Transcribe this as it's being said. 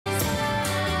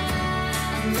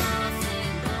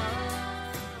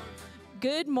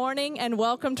Good morning and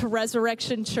welcome to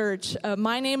Resurrection Church.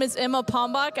 My name is Emma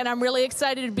Pombach and I'm really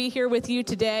excited to be here with you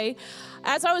today.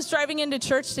 As I was driving into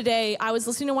church today, I was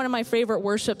listening to one of my favorite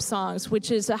worship songs,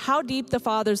 which is How Deep the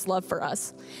Father's Love for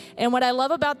Us. And what I love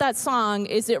about that song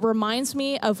is it reminds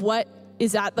me of what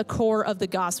is at the core of the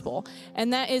gospel,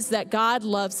 and that is that God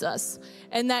loves us,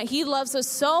 and that he loves us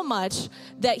so much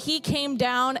that he came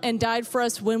down and died for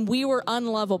us when we were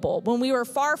unlovable. When we were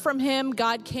far from him,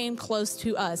 God came close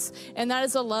to us, and that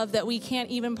is a love that we can't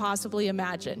even possibly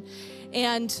imagine.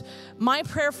 And my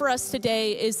prayer for us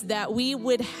today is that we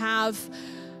would have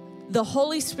the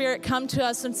Holy Spirit come to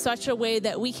us in such a way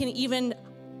that we can even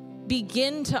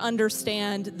begin to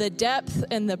understand the depth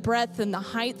and the breadth and the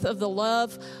height of the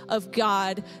love of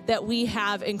God that we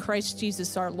have in Christ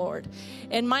Jesus our Lord.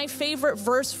 And my favorite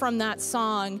verse from that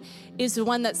song is the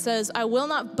one that says, I will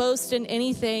not boast in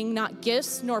anything, not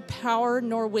gifts, nor power,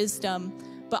 nor wisdom,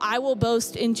 but I will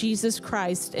boast in Jesus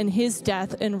Christ and his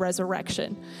death and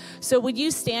resurrection. So would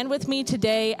you stand with me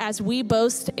today as we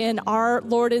boast in our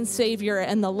Lord and Savior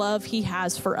and the love he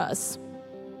has for us?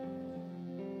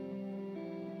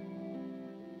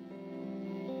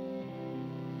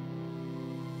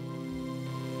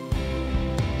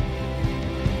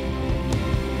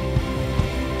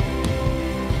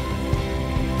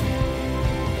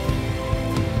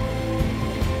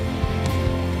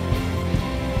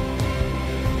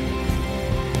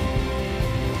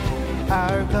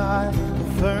 Our God,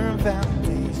 a firm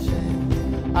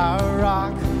foundation, our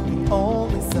rock, the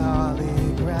only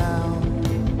solid ground.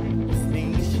 As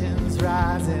nations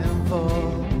rise and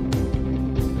fall,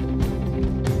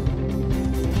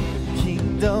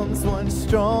 kingdoms once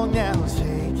strong now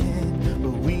shaken,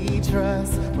 but we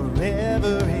trust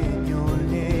forever in your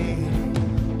name.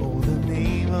 Oh, the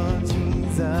name of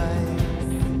Jesus.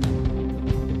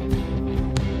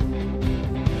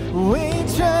 We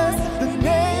trust the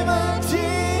name of Jesus.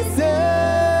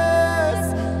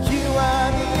 You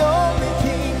are the only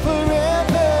King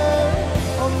forever.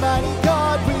 Almighty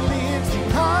God, we lift you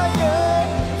higher.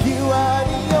 You are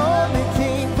the only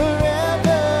King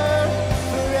forever,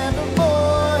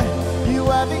 forevermore. You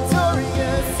are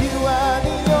victorious. You are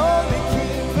the only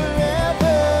King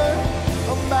forever.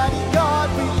 Almighty God,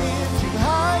 we lift you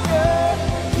higher.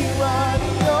 You are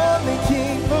the only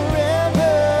King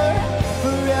forever,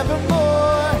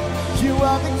 forevermore. You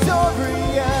are victorious.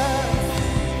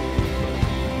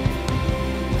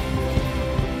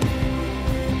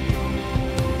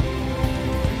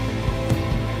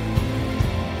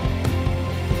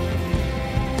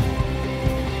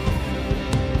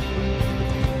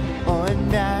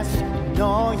 Unmatched in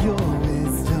all your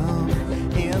wisdom,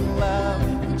 in love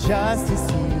and justice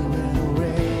you will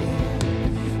reign,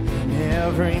 and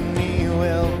every knee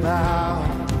will bow.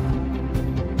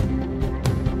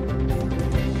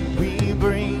 We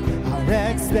bring our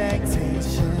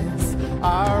expectations,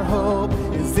 our hope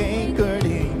is anchored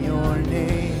in your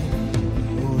name.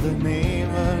 Oh, the name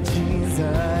of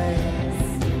Jesus.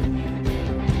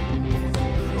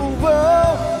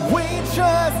 Oh, we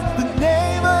trust the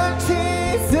name of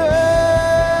Jesus.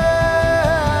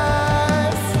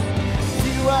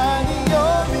 You are the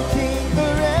only King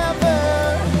forever.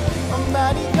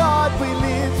 Almighty God, we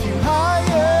lift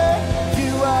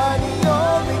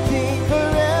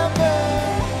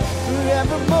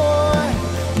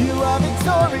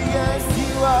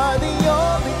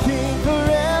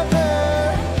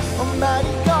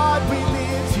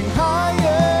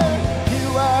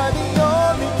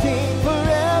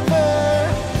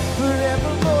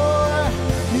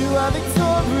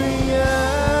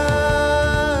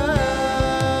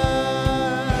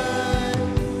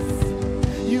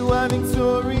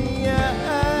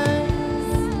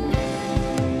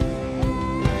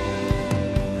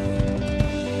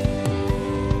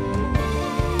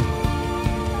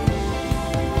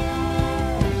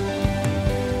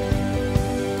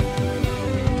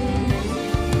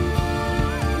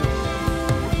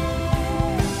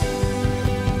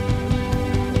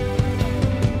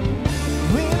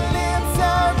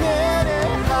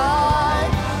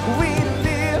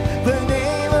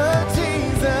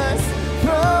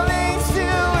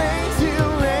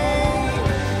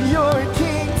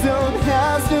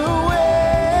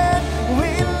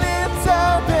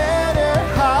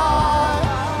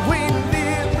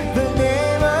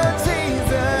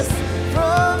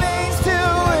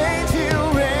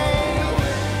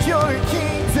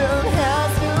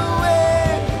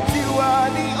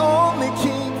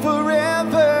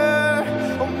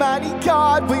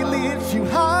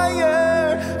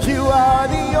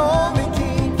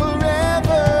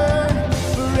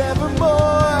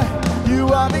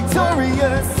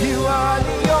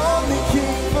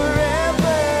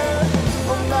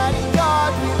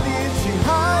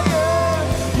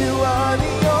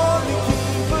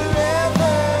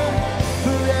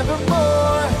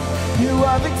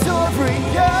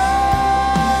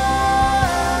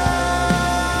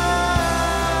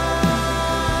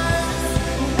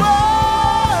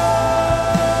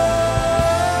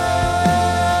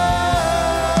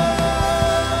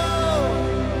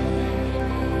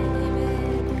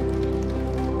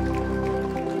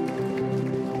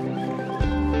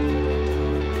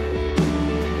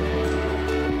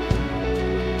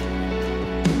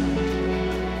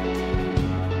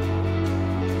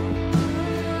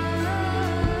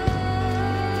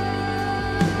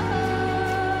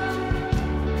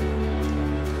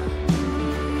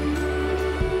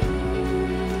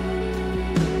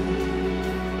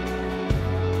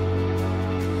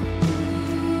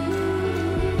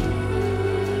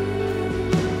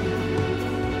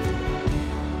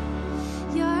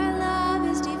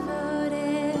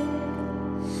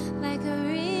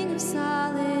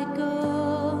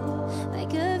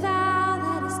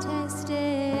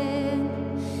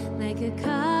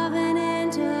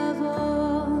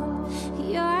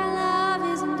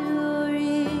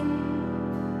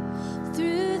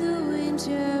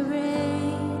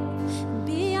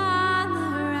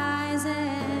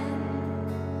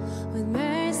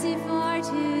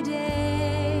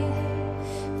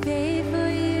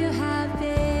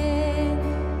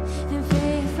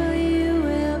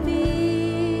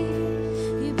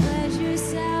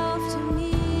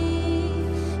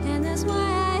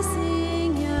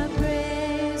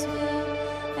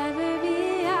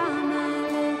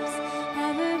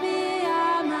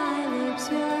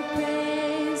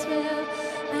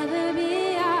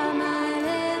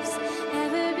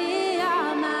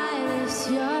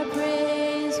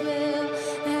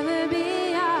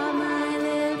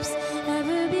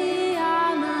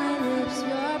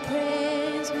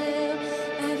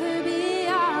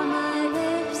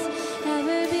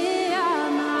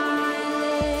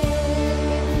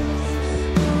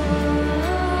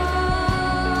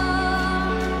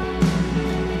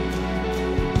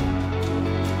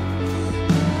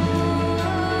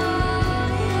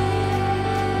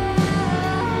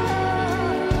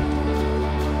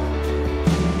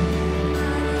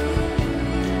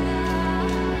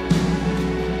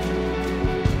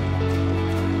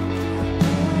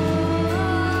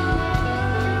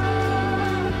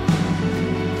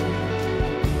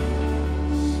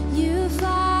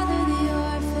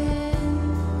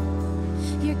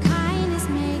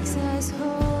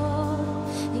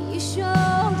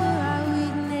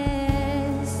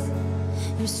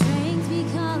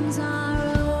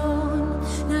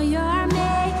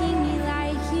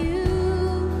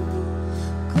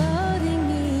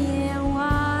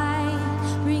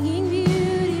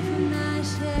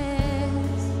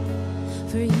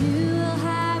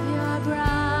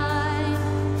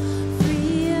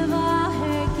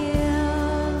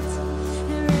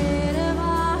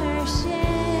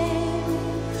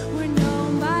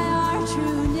No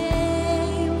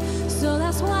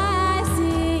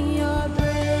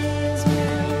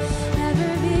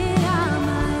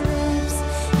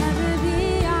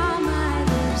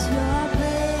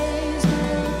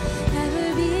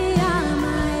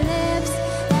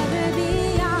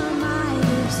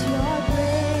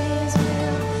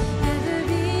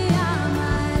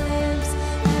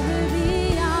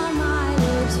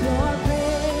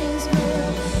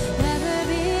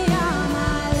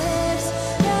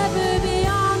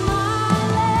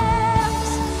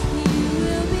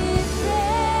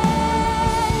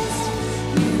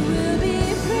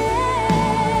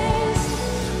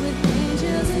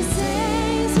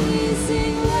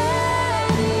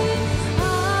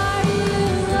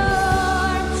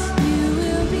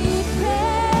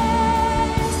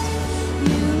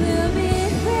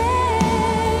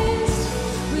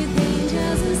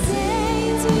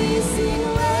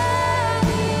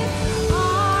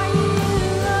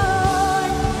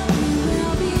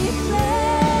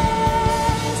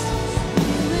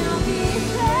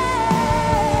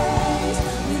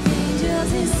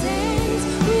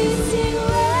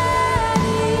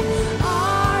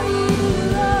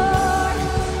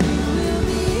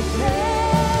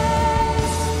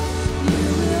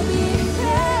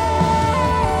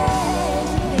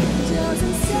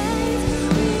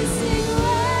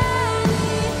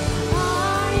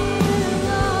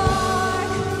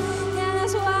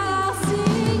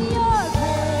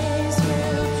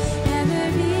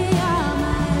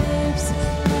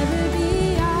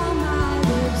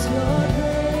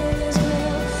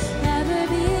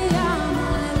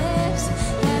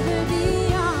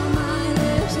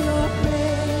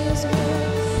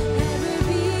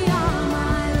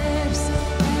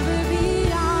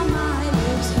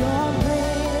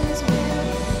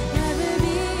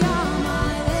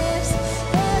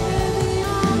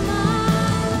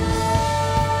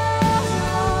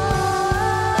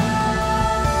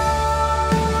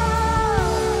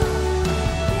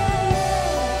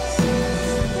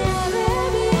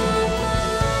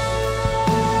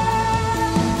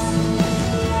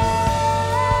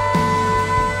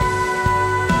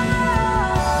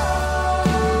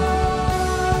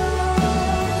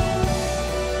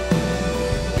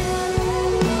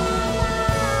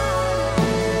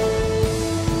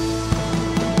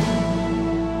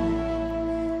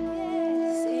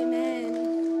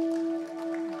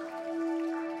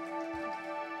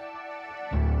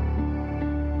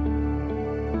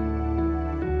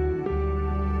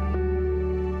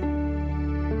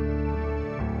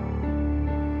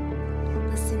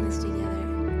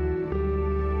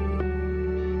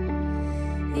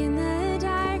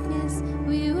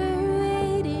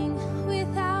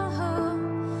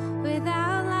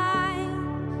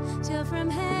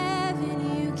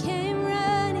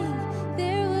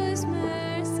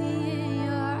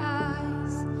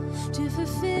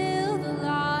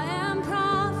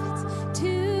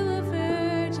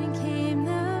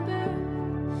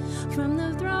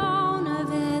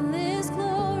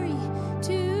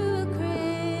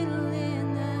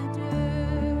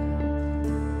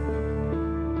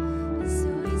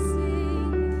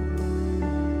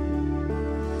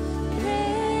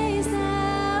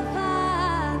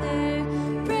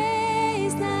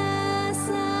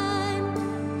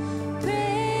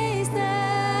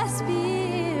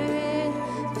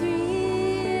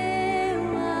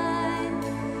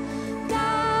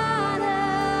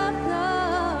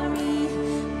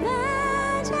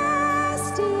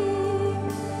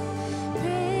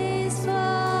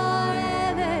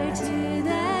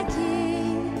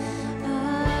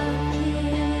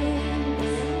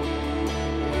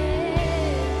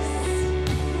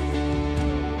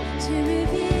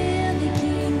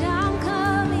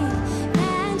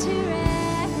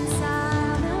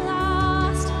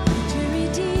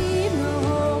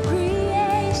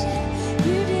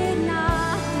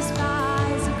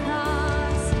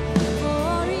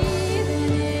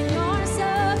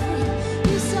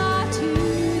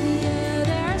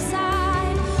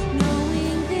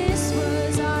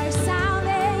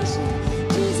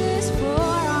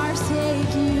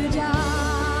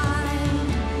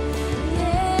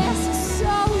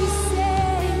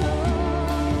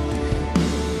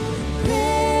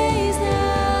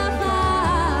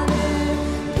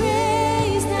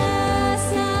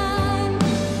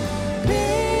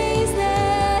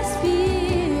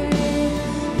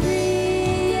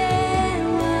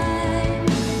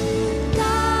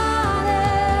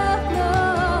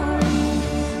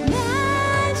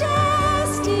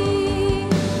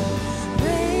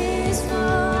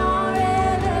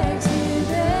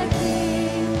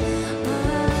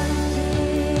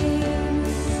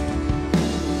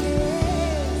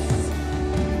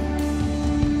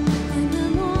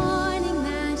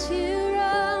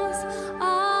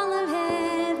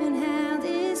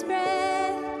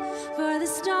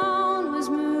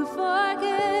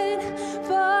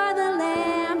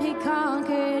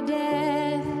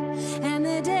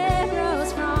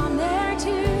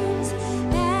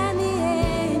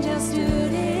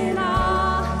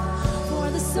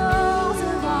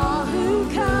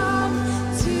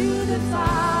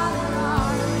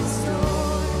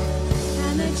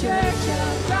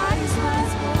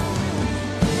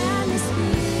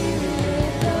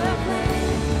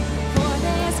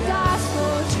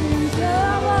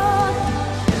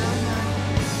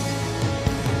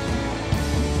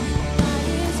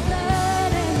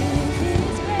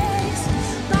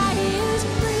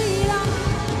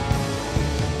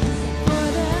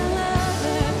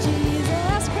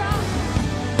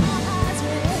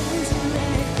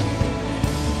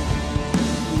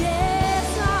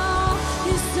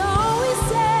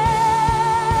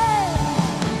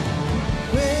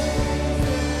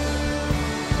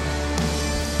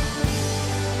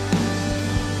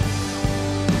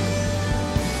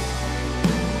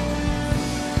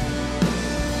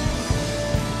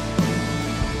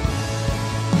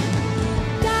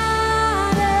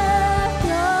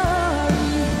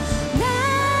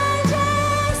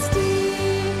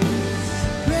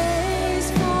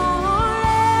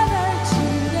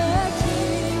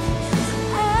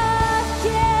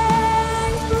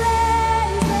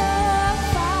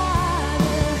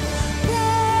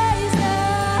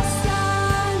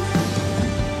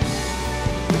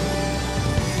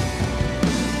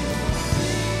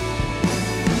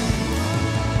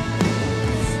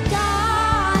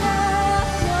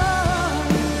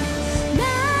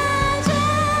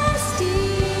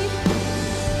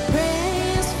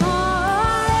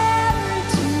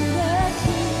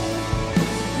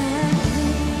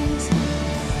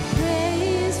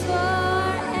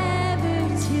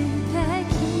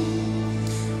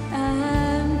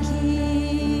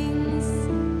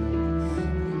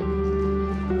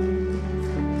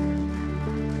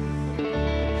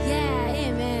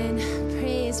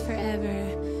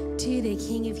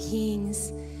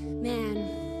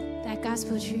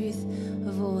gospel truth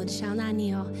of old shall not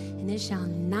kneel, and it shall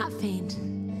not faint.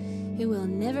 It will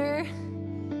never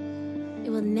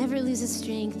lose its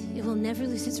strength. It will never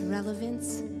lose its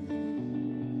relevance.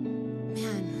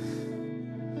 Man,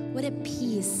 what a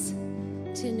peace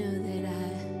to know that,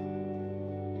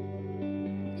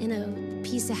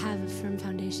 peace to have a firm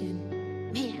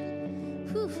foundation. Man,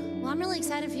 whew. Well, I'm really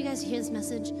excited for you guys to hear this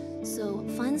message. So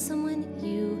find someone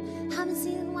you haven't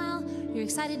seen in a while, you're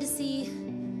excited to see,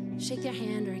 shake their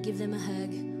hand or give them a hug.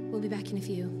 We'll be back in a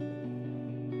few.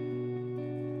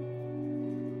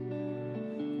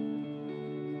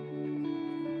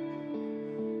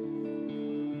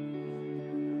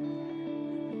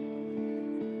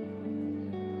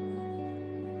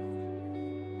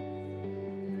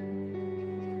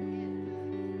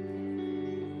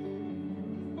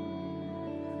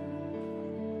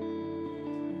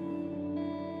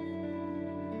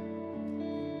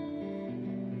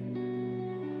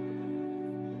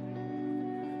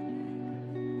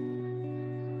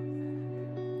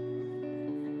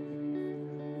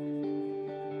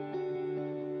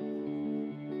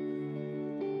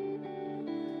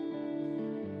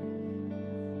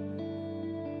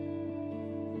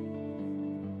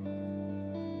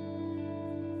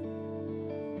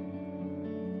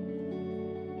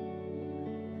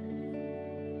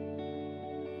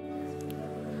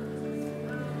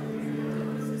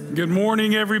 Good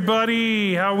morning,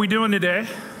 everybody. How are we doing today?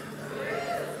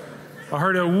 I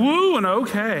heard a woo and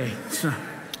okay. So,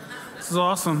 this is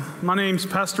awesome. My name's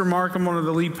Pastor Mark. I'm one of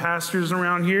the lead pastors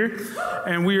around here,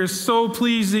 and we are so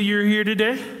pleased that you're here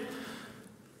today.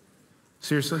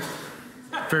 Seriously,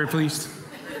 very pleased.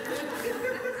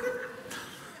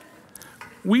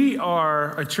 We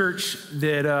are a church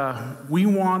that we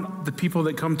want the people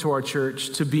that come to our church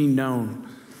to be known.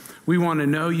 We want to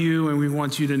know you, and we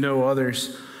want you to know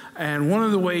others. And one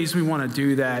of the ways we want to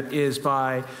do that is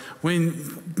by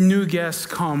when new guests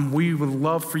come, we would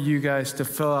love for you guys to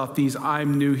fill out these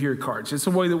I'm New Here cards. It's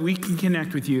a way that we can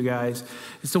connect with you guys.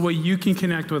 It's a way you can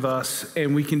connect with us,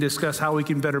 and we can discuss how we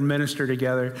can better minister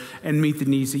together and meet the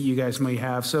needs that you guys may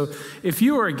have. So if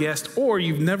you are a guest or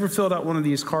you've never filled out one of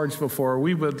these cards before,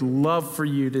 we would love for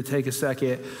you to take a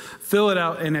second, fill it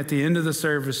out, and at the end of the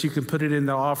service, you can put it in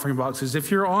the offering boxes. If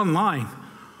you're online,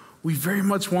 we very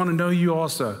much want to know you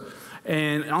also.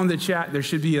 And on the chat, there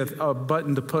should be a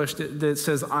button to push that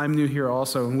says, I'm new here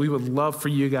also. And we would love for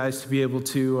you guys to be able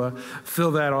to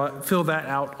fill that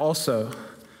out also.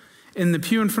 In the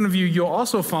pew in front of you, you'll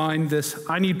also find this,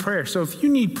 I need prayer. So if you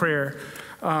need prayer,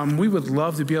 we would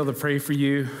love to be able to pray for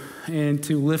you and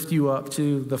to lift you up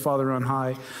to the Father on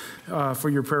high for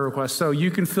your prayer request. So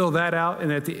you can fill that out,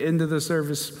 and at the end of the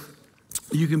service,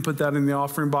 you can put that in the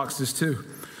offering boxes too.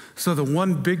 So the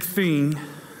one big thing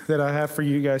that I have for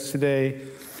you guys today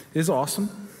is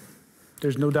awesome.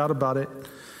 There's no doubt about it.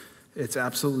 It's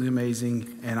absolutely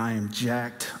amazing, and I am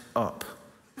jacked up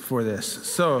for this.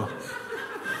 So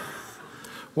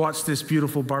watch this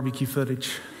beautiful barbecue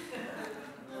footage.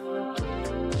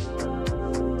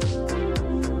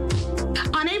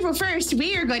 On April 1st,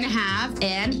 we are going to have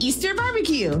an Easter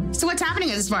barbecue. So what's happening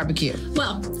at this barbecue?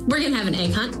 Well, we're going to have an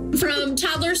egg hunt from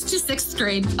toddlers to 6th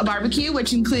grade. A barbecue,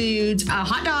 which includes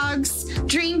hot dogs,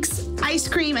 drinks, ice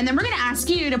cream, and then we're going to ask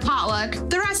you to potluck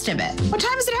the rest of it. What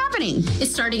time is it happening?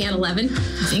 It's starting at 11.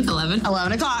 I think 11.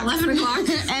 11 o'clock. 11 o'clock.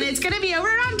 And it's going to be over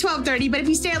around 12:30, but if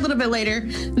you stay a little bit later,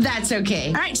 that's okay.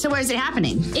 All right, so where is it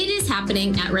happening? It is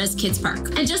happening at Res Kids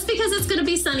Park. And just because it's going to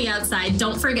be sunny outside,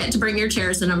 don't forget to bring your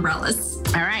chairs and umbrellas.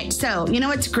 All right, so you know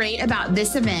what's great about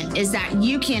this event is that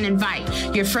you can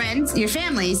invite your friends, your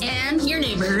families, And your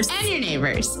neighbors. and your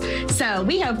neighbors. So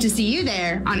we hope to see you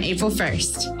there on April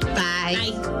 1st. Bye.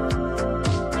 Bye.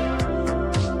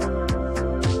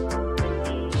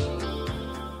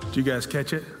 Did you guys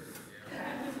catch it?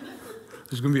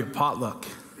 There's going to be a potluck.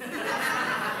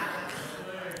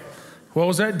 What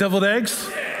was that? Deviled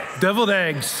eggs? Deviled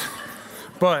eggs.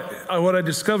 But what I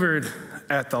discovered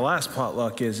at the last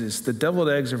potluck is the deviled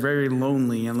eggs are very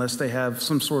lonely unless they have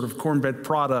some sort of cornbread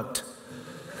product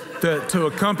to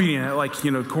accompany it, like,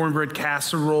 cornbread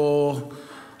casserole,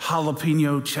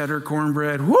 jalapeno cheddar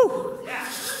cornbread. Woo!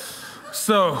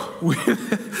 So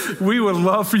we would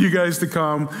love for you guys to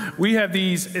come. We have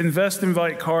these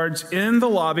invite cards in the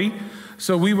lobby.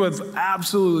 So we would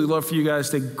absolutely love for you guys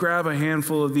to grab a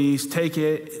handful of these, take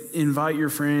it, invite your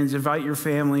friends, invite your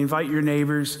family, invite your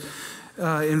neighbors,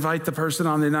 invite the person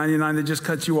on the 99 that just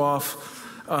cut you off.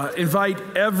 Invite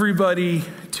everybody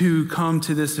to come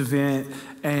to this event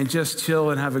and just chill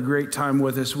and have a great time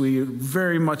with us. We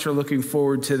very much are looking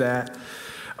forward to that.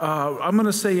 I'm going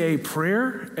to say a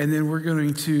prayer, and then we're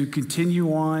going to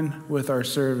continue on with our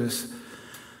service.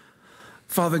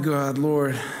 Father God,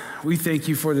 Lord, we thank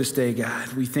you for this day,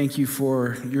 God. We thank you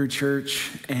for your church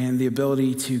and the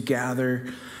ability to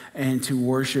gather and to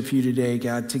worship you today,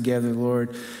 God, together,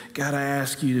 Lord. God, I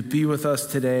ask you to be with us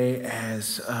today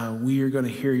as we are going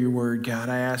to hear your word, God.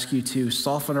 I ask you to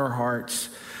soften our hearts,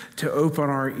 to open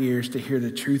our ears to hear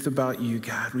the truth about you,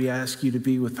 God. We ask you to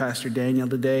be with Pastor Daniel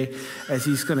today as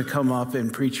he's going to come up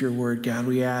and preach your word, God.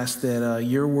 We ask that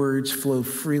your words flow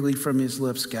freely from his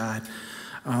lips, God.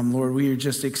 Lord, we are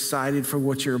just excited for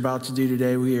what you're about to do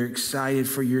today. We are excited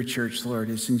for your church, Lord.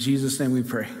 It's in Jesus' name we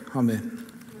pray. Amen.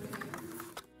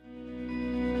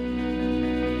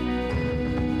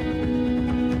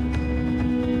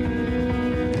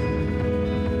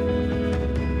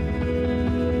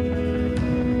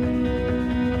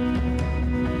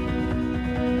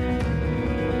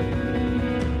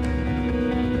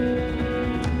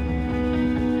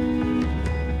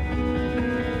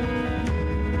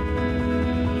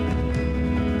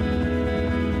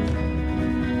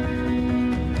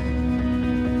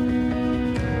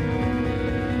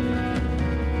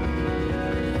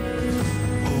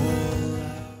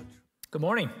 Good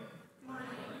morning.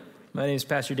 My name is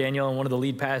Pastor Daniel. I'm one of the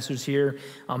lead pastors here.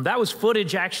 That was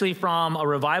footage actually from a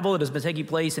revival that has been taking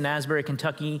place in Asbury,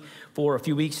 Kentucky for a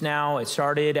few weeks now. It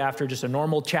started after just a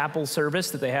normal chapel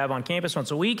service that they have on campus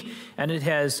once a week, and it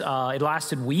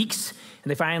lasted weeks. And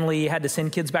they finally had to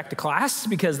send kids back to class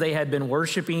because they had been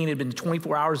worshiping. It had been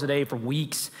 24 hours a day for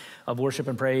weeks of worship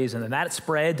and praise. And then that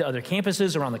spread to other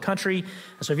campuses around the country.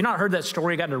 So if you've not heard that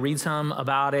story, gotten to read some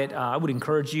about it, I would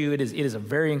encourage you. It is a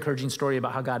very encouraging story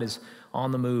about how God is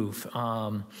on the move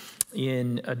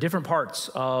in different parts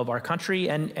of our country.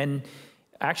 And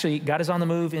actually, God is on the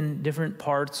move in different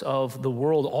parts of the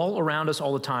world, all around us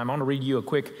all the time. I want to read you a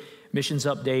quick missions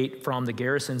update from the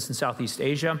garrisons in Southeast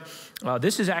Asia.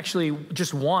 This is actually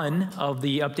just one of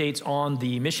the updates on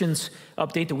the missions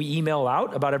update that we email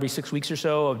out about every 6 weeks or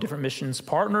so of different missions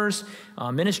partners,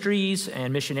 ministries,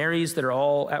 and missionaries that are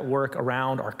all at work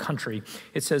around our country.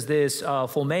 It says this,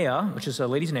 Fulmea, which is a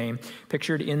lady's name,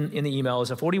 pictured in the email, is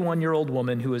a 41-year-old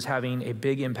woman who is having a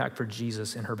big impact for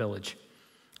Jesus in her village.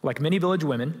 Like many village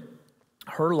women,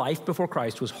 her life before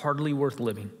Christ was hardly worth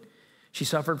living. She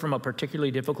suffered from a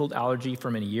particularly difficult allergy for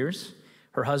many years.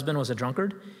 Her husband was a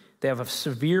drunkard. They have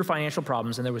severe financial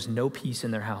problems, and there was no peace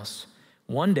in their house.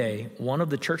 One day, one of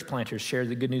the church planters shared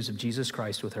the good news of Jesus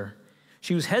Christ with her.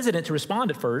 She was hesitant to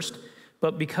respond at first,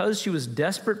 but because she was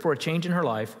desperate for a change in her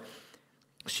life,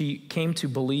 she came to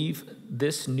believe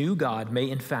this new God may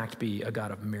in fact be a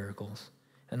God of miracles,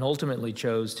 and ultimately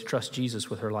chose to trust Jesus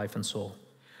with her life and soul.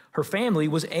 Her family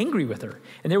was angry with her,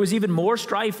 and there was even more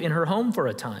strife in her home for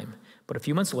a time. But a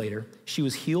few months later, she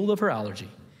was healed of her allergy.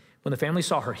 When the family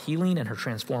saw her healing and her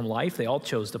transformed life, they all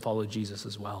chose to follow Jesus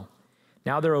as well.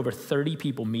 Now there are over 30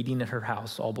 people meeting at her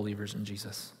house, all believers in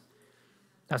Jesus.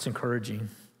 That's encouraging.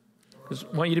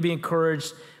 I want you to be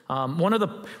encouraged. One of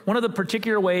the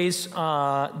particular ways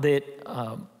that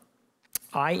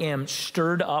I am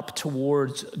stirred up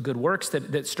towards good works,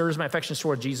 that stirs my affections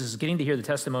toward Jesus, is getting to hear the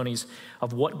testimonies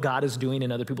of what God is doing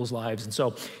in other people's lives. And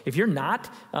so if you're not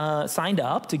signed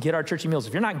up to get our church emails,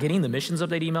 if you're not getting the missions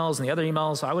update emails and the other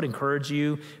emails, I would encourage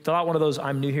you, fill out one of those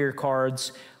I'm new here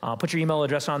cards, put your email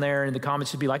address on there, and in the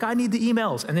comments, just be like, I need the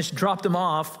emails, and just drop them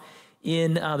off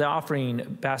in the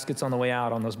offering baskets on the way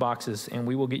out on those boxes, and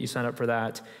we will get you signed up for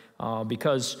that.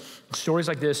 Because stories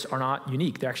like this are not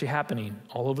unique. They're actually happening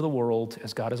all over the world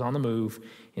as God is on the move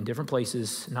in different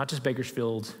places, not just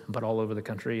Bakersfield, but all over the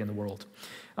country and the world.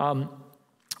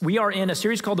 We are in a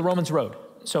series called The Romans Road.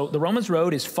 So the Romans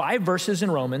Road is 5 verses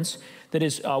in Romans that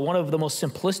is one of the most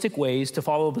simplistic ways to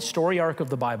follow the story arc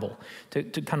of the Bible, to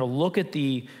kind of look at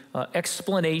the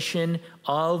explanation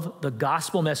of the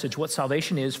gospel message, what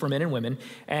salvation is for men and women.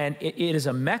 And it is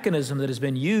a mechanism that has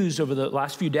been used over the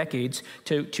last few decades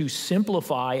to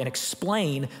simplify and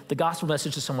explain the gospel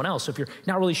message to someone else. So if you're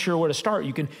not really sure where to start,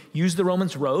 you can use the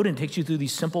Romans Road, and it takes you through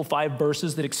these simple 5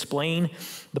 verses that explain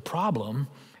the problem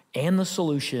and the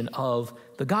solution of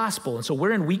the gospel. And so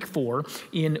we're in week 4.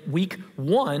 In week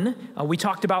 1, we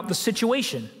talked about the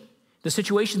situation. The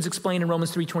situation's explained in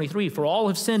Romans 3:23. For all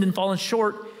have sinned and fallen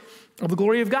short of the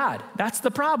glory of God. That's the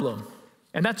problem.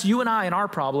 And that's you and I and our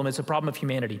problem. It's a problem of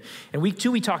humanity. In week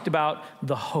 2, we talked about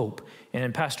the hope.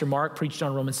 And Pastor Mark preached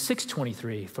on Romans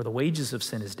 6:23. For the wages of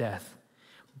sin is death.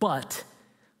 But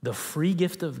the free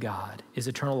gift of God is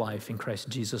eternal life in Christ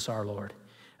Jesus our Lord.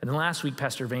 And then last week,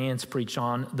 Pastor Vance preached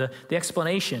on the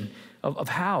explanation of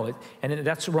how, and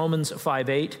that's Romans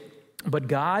 5:8. But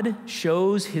God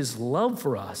shows his love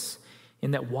for us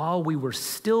in that while we were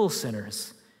still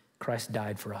sinners, Christ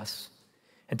died for us.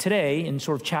 And today, in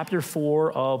sort of chapter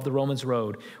 4 of the Romans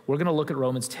Road, we're going to look at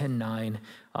Romans 10:9.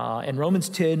 And Romans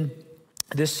 10,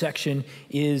 this section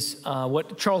is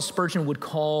what Charles Spurgeon would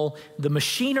call the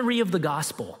machinery of the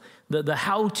gospel, the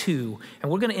how-to. And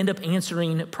we're going to end up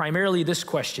answering primarily this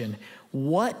question: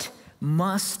 what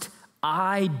must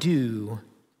I do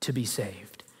to be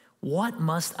saved? What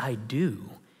must I do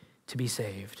to be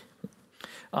saved?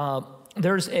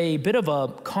 There's a bit of a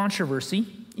controversy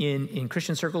in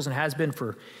Christian circles, and has been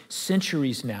for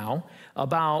centuries now,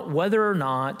 about whether or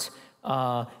not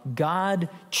God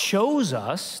chose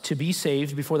us to be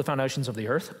saved before the foundations of the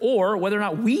earth, or whether or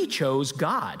not we chose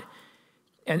God.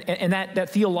 And that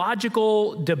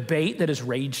theological debate that has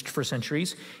raged for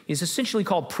centuries is essentially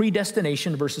called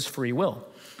predestination versus free will.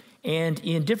 And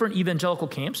in different evangelical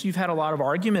camps, you've had a lot of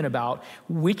argument about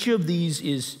which of these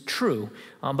is true.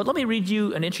 But let me read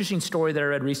you an interesting story that I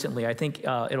read recently. I think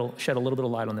it'll shed a little bit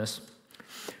of light on this.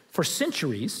 For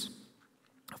centuries,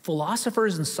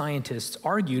 philosophers and scientists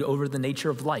argued over the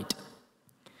nature of light.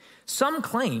 Some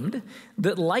claimed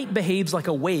that light behaves like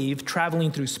a wave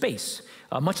traveling through space,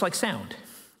 much like sound.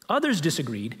 Others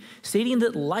disagreed, stating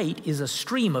that light is a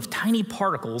stream of tiny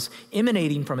particles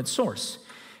emanating from its source.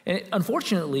 And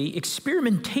unfortunately,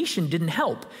 experimentation didn't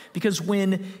help, because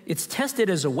when it's tested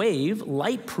as a wave,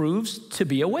 light proves to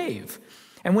be a wave.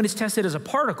 And when it's tested as a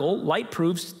particle, light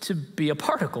proves to be a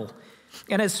particle.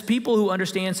 And as people who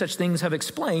understand such things have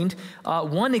explained,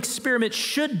 one experiment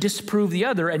should disprove the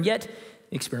other, and yet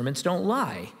experiments don't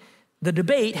lie. The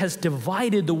debate has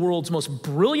divided the world's most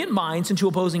brilliant minds into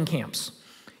opposing camps,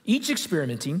 each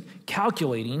experimenting,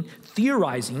 calculating,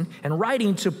 theorizing, and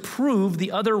writing to prove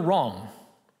the other wrong.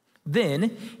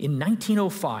 Then, in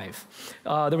 1905,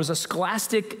 there was a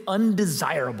scholastic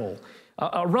undesirable,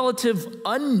 a relative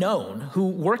unknown, who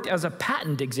worked as a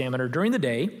patent examiner during the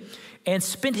day and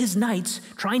spent his nights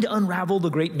trying to unravel the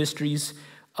great mysteries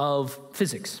of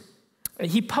physics.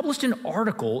 He published an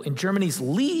article in Germany's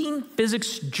leading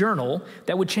physics journal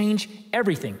that would change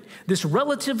everything. This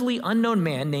relatively unknown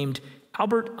man named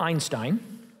Albert Einstein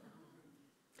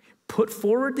put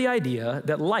forward the idea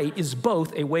that light is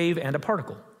both a wave and a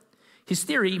particle. His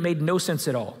theory made no sense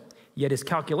at all, yet his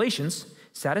calculations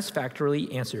satisfactorily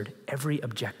answered every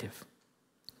objection.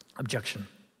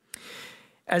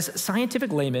 As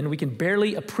scientific laymen, we can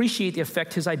barely appreciate the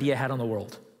effect his idea had on the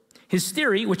world. His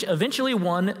theory, which eventually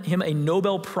won him a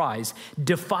Nobel Prize,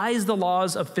 defies the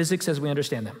laws of physics as we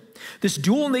understand them. This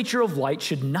dual nature of light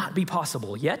should not be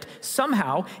possible, yet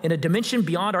somehow, in a dimension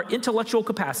beyond our intellectual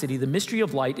capacity, the mystery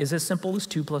of light is as simple as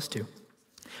 2 + 2.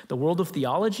 The world of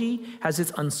theology has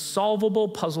its unsolvable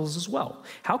puzzles as well.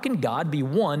 How can God be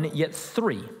one, yet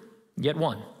three, yet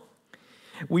one?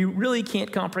 We really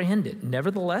can't comprehend it.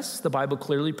 Nevertheless, the Bible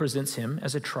clearly presents him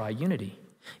as a triunity.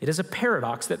 It is a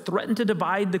paradox that threatened to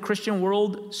divide the Christian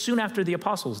world soon after the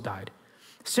apostles died,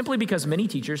 simply because many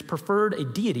teachers preferred a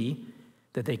deity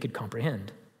that they could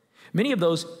comprehend. Many of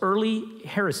those early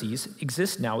heresies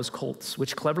exist now as cults,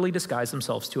 which cleverly disguise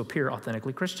themselves to appear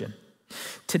authentically Christian.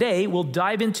 Today, we'll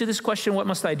dive into this question: what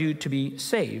must I do to be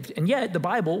saved? And yet, the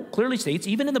Bible clearly states,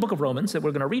 even in the book of Romans that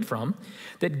we're going to read from,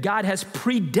 that God has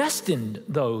predestined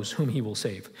those whom he will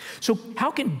save. So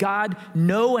how can God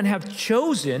know and have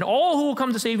chosen all who will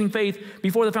come to saving faith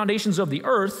before the foundations of the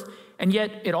earth, and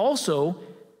yet it also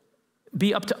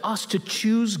be up to us to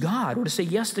choose God or to say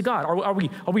yes to God?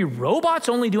 Are we robots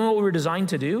only doing what we were designed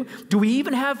to do? Do we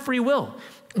even have free will?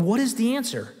 What is the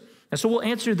answer? And so we'll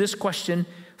answer this question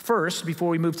first before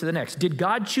we move to the next. Did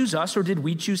God choose us or did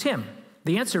we choose him?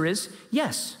 The answer is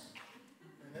yes.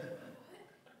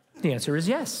 The answer is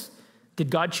yes.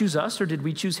 Did God choose us or did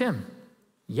we choose him?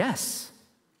 Yes.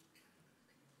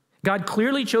 God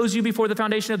clearly chose you before the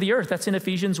foundation of the earth. That's in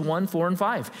Ephesians 1, 4, and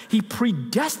 5. He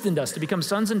predestined us to become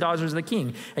sons and daughters of the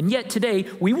King. And yet today,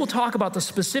 we will talk about the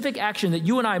specific action that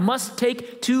you and I must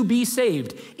take to be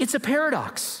saved. It's a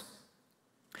paradox.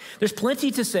 There's plenty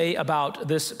to say about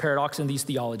this paradox and these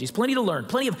theologies, plenty to learn,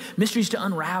 plenty of mysteries to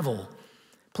unravel,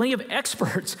 plenty of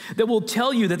experts that will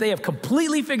tell you that they have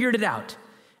completely figured it out.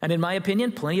 And in my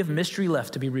opinion, plenty of mystery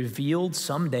left to be revealed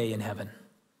someday in heaven.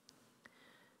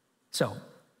 So,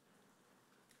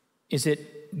 is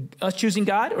it us choosing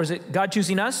God or is it God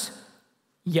choosing us?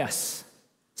 Yes.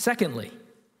 Secondly,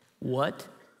 what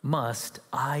must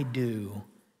I do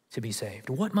to be saved?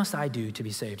 What must I do to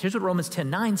be saved? Here's what Romans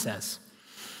 10:9 says.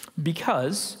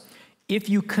 Because if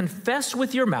you confess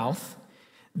with your mouth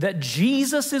that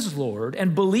Jesus is Lord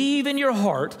and believe in your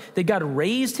heart that God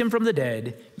raised him from the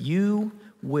dead, you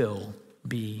will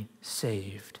be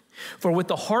saved. For with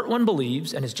the heart one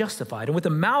believes and is justified, and with the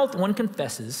mouth one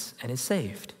confesses and is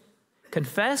saved.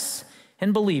 Confess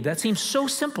and believe. That seems so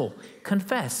simple.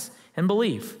 Confess and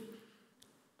believe.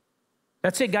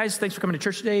 That's it, guys. Thanks for coming to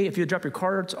church today. If you drop your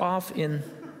cards off in...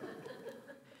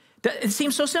 It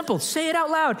seems so simple. Say it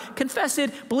out loud. Confess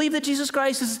it. Believe that Jesus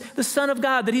Christ is the Son of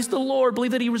God, that he's the Lord.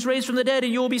 Believe that he was raised from the dead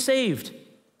and you will be saved.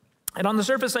 And on the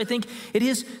surface, I think it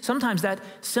is sometimes that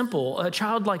simple,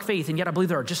 childlike faith, and yet I believe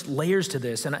there are just layers to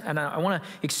this, and I want to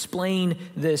explain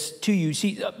this to you.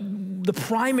 See, the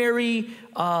primary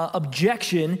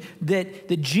objection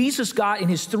that Jesus got in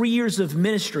his 3 years of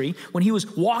ministry, when he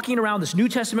was walking around this New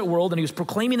Testament world and he was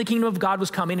proclaiming the kingdom of God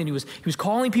was coming, and he was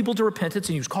calling people to repentance,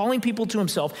 and he was calling people to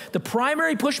himself, the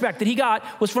primary pushback that he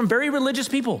got was from very religious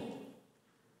people,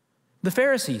 the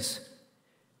Pharisees,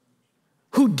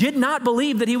 who did not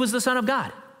believe that he was the Son of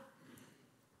God.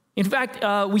 In fact,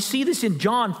 we see this in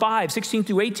John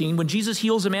 5:16-18, when Jesus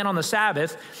heals a man on the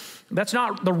Sabbath. That's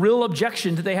not the real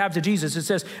objection that they have to Jesus. It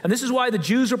says, and this is why the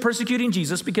Jews were persecuting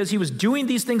Jesus, because he was doing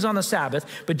these things on the Sabbath.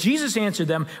 But Jesus answered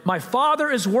them, my Father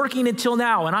is working until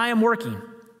now, and I am working.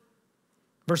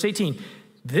 Verse 18,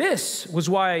 this was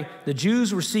why the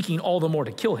Jews were seeking all the more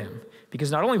to kill him. Because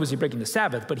not only was he breaking the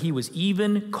Sabbath, but he was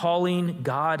even calling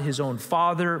God his own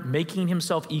Father, making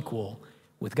himself equal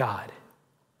with God.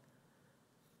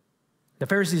 The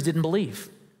Pharisees didn't believe.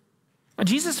 And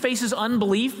Jesus faces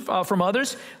unbelief from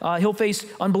others. He'll face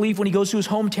unbelief when he goes to his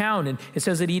hometown, and it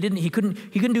says that he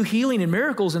couldn't do healing and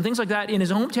miracles and things like that in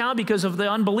his hometown because of the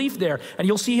unbelief there. And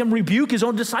you'll see him rebuke his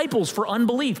own disciples for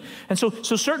unbelief. And so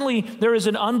certainly there is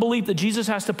an unbelief that Jesus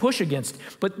has to push against.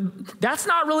 But that's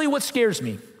not really what scares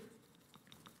me.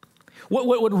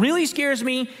 What really scares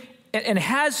me and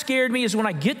has scared me is when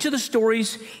I get to the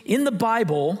stories in the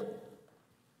Bible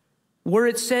where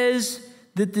it says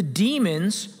that the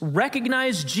demons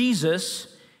recognize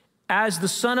Jesus as the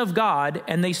Son of God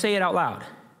and they say it out loud.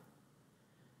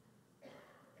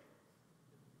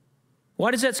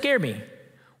 Why does that scare me?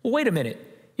 Well, wait a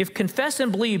minute. If confess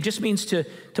and believe just means to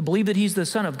believe that he's the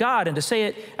Son of God and to say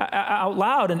it out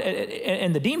loud,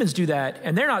 and the demons do that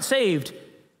and they're not saved,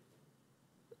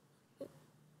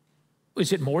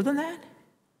 is it more than that?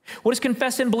 What does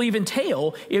confess and believe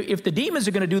entail if the demons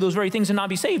are going to do those very things and not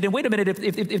be saved? And wait a minute,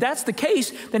 if that's the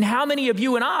case, then how many of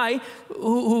you and I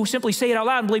who simply say it out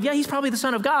loud and believe, yeah, he's probably the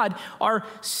Son of God, are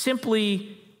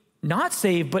simply not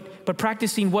saved, but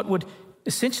practicing what would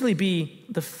essentially be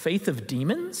the faith of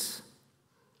demons?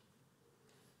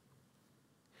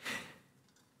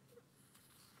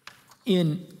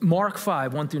 In Mark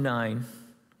 5:1-9,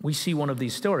 we see one of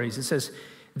these stories. It says,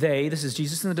 they, this is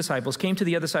Jesus and the disciples, came to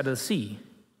the other side of the sea,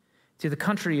 to the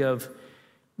country of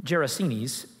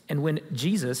Gerasenes, and when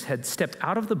Jesus had stepped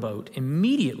out of the boat,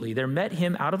 immediately there met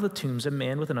him out of the tombs a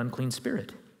man with an unclean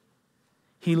spirit.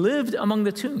 He lived among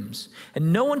the tombs,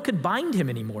 and no one could bind him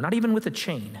anymore, not even with a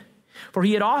chain. For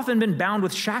he had often been bound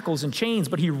with shackles and chains,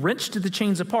 but he wrenched the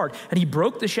chains apart, and he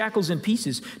broke the shackles in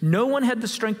pieces. No one had the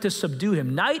strength to subdue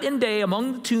him. Night and day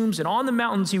among the tombs and on the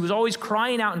mountains, he was always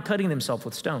crying out and cutting himself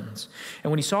with stones.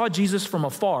 And when he saw Jesus from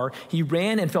afar, he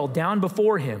ran and fell down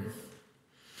before him.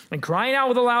 And crying out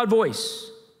with a loud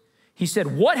voice, he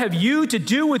said, what have you to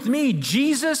do with me,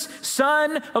 Jesus,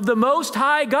 Son of the Most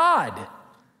High God?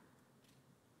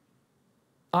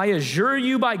 I assure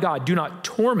you by God, do not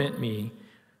torment me.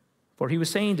 For he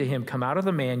was saying to him, come out of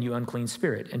the man, you unclean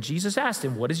spirit. And Jesus asked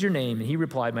him, what is your name? And he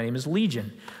replied, my name is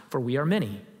Legion, for we are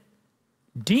many.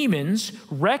 Demons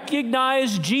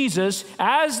recognized Jesus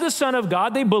as the Son of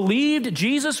God. They believed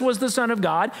Jesus was the Son of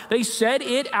God. They said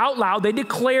it out loud. They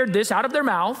declared this out of their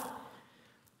mouth.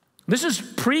 This is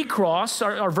pre-cross.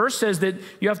 Our verse says that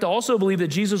you have to also believe that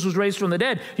Jesus was raised from the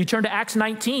dead. You turn to Acts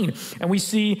 19, and we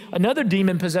see another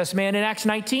demon-possessed man in Acts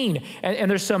 19. And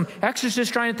there's some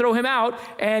exorcists trying to throw him out,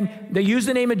 and they use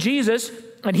the name of Jesus,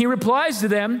 and he replies to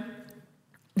them.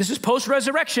 This is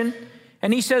post-resurrection,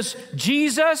 and he says,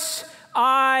 Jesus,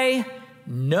 I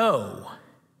know.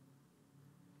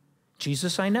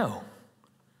 Jesus, I know.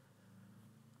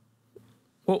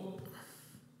 Well,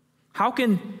 how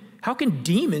can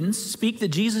demons speak that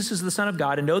Jesus is the Son of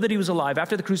God and know that he was alive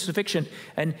after the crucifixion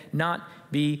and not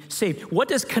be saved? What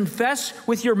does confess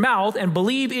with your mouth and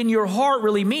believe in your heart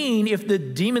really mean if the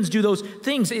demons do those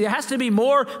things? It has to be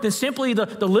more than simply the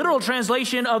literal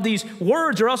translation of these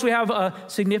words, or else we have a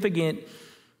significant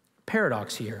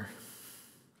paradox here.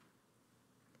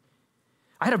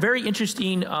 I had a very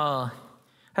interesting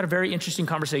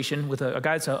conversation with a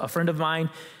guy that's a friend of mine.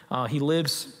 He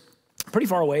lives pretty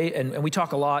far away, and we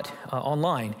talk a lot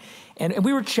online. And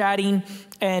we were chatting,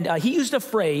 and he used a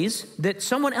phrase that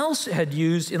someone else had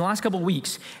used in the last couple of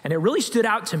weeks, and it really stood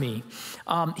out to me.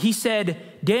 He said,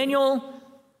 Daniel,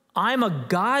 I'm a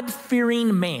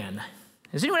God-fearing man.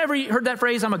 Has anyone ever heard that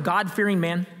phrase, I'm a God-fearing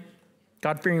man?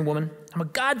 God-fearing woman? I'm a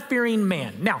God-fearing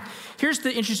man. Now, here's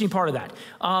the interesting part of that.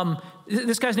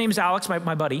 This guy's name is Alex,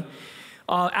 my buddy.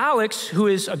 Alex, who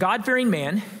is a God-fearing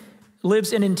man,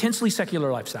 lives an intensely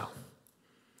secular lifestyle.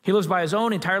 He lives by his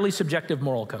own entirely subjective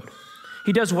moral code.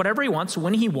 He does whatever he wants,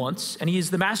 when he wants, and he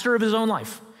is the master of his own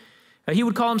life. He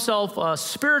would call himself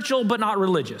spiritual but not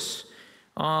religious.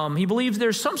 He believes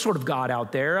there's some sort of God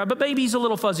out there, but maybe he's a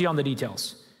little fuzzy on the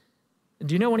details.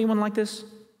 Do you know anyone like this?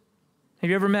 Have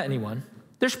you ever met anyone?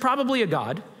 There's probably a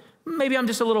God. Maybe I'm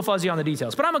just a little fuzzy on the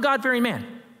details, but I'm a God-fearing man.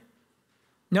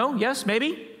 No? Yes?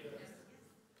 Maybe?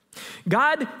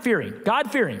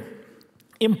 God-fearing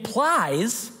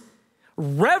implies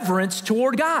reverence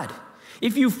toward God.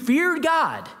 If you feared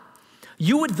God,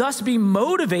 you would thus be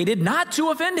motivated not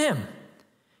to offend him.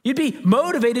 You'd be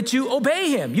motivated to obey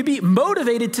him. You'd be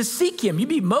motivated to seek him. You'd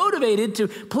be motivated to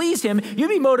please him. You'd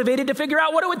be motivated to figure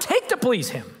out what it would take to please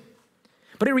him.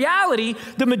 But in reality,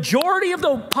 the majority of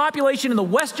the population in the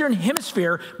Western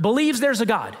Hemisphere believes there's a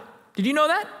God. Did you know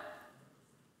that?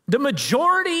 The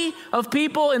majority of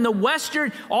people in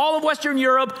all of Western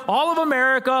Europe, all of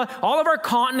America, all of our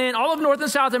continent, all of North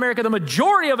and South America, the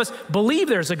majority of us believe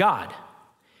there's a God.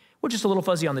 We're just a little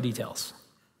fuzzy on the details.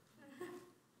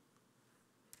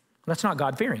 That's not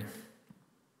God-fearing.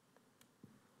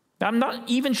 I'm not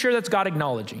even sure that's God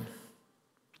acknowledging.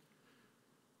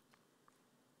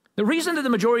 The reason that the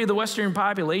majority of the Western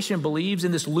population believes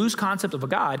in this loose concept of a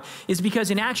God is because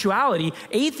in actuality,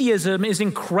 atheism is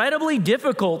incredibly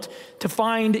difficult to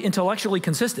find intellectually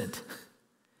consistent.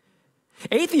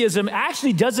 Atheism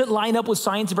actually doesn't line up with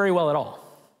science very well at all.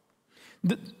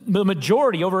 The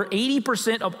majority, over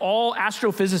 80% of all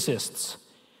astrophysicists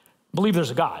believe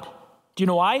there's a God. Do you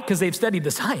know why? Because they've studied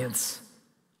the science.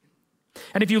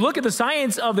 And if you look at the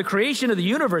science of the creation of the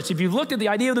universe, if you've looked at the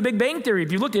idea of the Big Bang Theory,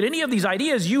 if you looked at any of these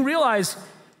ideas, you realize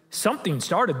something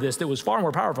started this that was far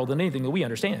more powerful than anything that we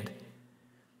understand.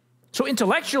 So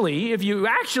intellectually, if you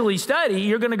actually study,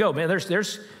 you're going to go, man,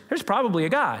 there's probably a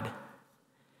God.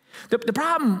 The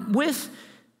problem with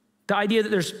the idea that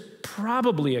there's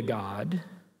probably a God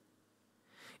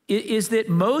is that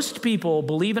most people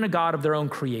believe in a God of their own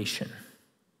creation.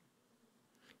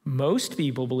 Most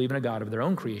people believe in a God of their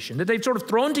own creation, that they've sort of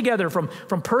thrown together from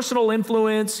personal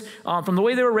influence, from the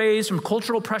way they were raised, from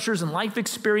cultural pressures and life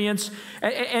experience.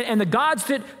 And the gods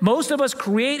that most of us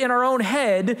create in our own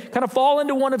head kind of fall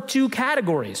into one of two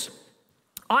categories.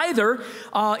 Either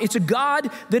it's a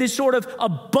God that is sort of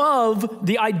above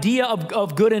the idea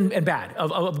of good and bad,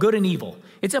 of good and evil.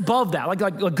 It's above that, like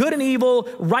good and evil,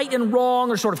 right and wrong,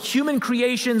 or sort of human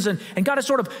creations, and God is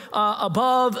sort of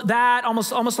above that,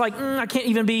 almost like I can't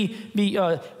even be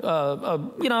that's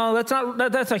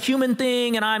a human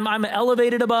thing, and I'm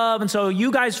elevated above, and so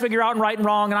you guys figure out right and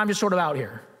wrong, and I'm just sort of out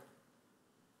here.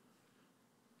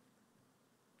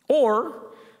 Or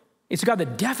it's a God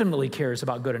that definitely cares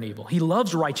about good and evil. He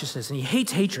loves righteousness and he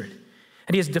hates hatred,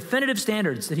 and he has definitive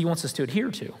standards that he wants us to adhere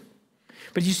to.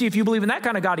 But you see, if you believe in that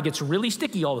kind of God, it gets really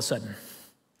sticky all of a sudden,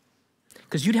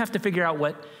 because you'd have to figure out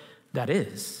what that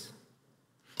is.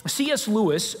 C.S.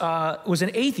 Lewis was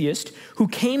an atheist who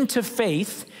came to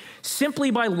faith simply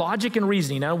by logic and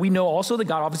reasoning. Now, we know also that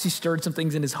God obviously stirred some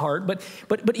things in his heart, but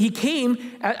he came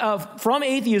from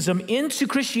atheism into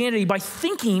Christianity by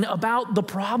thinking about the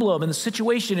problem and the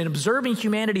situation and observing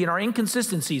humanity and our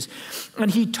inconsistencies.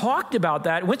 And he talked about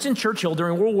that. Winston Churchill,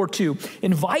 during World War II,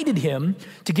 invited him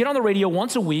to get on the radio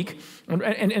once a week.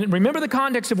 And remember the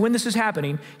context of when this is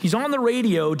happening. He's on the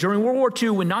radio during World War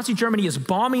II when Nazi Germany is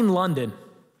bombing London.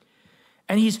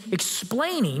 And he's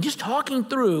explaining, just talking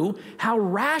through how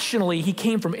rationally he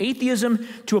came from atheism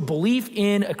to a belief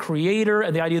in a creator,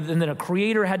 and the idea that then a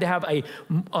creator had to have a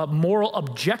moral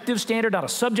objective standard, not a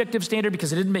subjective standard,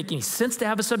 because it didn't make any sense to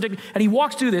have a subject. And he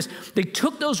walks through this. They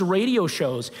took those radio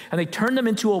shows and they turned them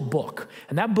into a book.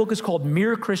 And that book is called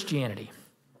Mere Christianity.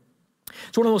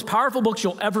 It's one of the most powerful books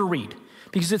you'll ever read,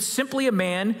 because it's simply a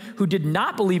man who did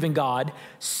not believe in God,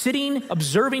 sitting,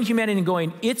 observing humanity and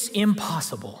going, it's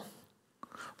impossible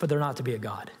for there not to be a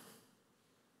God.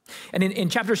 And in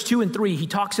chapters 2 and 3, he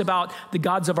talks about the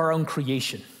gods of our own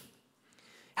creation.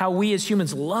 How we as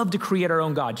humans love to create our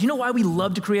own God. Do you know why we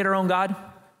love to create our own God?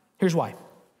 Here's why.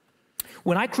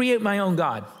 When I create my own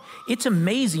God, it's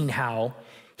amazing how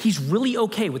he's really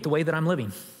okay with the way that I'm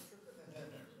living.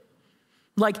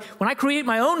 Like when I create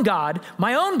my own God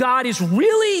is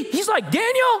really, he's like,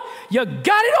 Daniel, you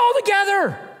got it all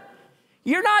together.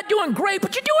 You're not doing great,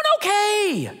 but you're doing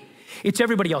okay. It's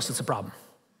everybody else that's the problem.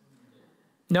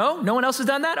 No? No one else has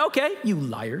done that? Okay, you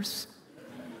liars.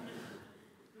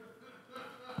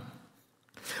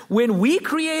 When we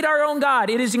create our own God,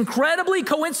 it is incredibly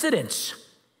coincidence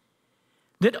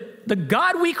that the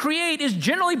God we create is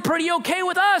generally pretty okay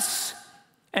with us,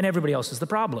 and everybody else is the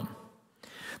problem.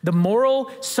 The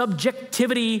moral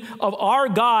subjectivity of our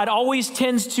God always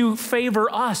tends to favor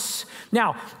us.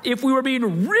 Now, if we were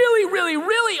being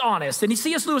really honest, and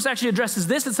C.S. Lewis actually addresses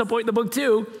this at some point in the book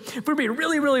too, if we're being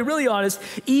really honest,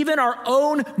 even our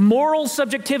own moral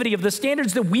subjectivity of the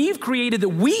standards that we've created, that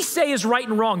we say is right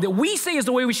and wrong, that we say is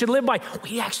the way we should live by,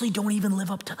 we actually don't even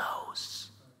live up to those.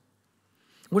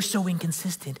 We're so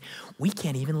inconsistent, we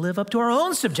can't even live up to our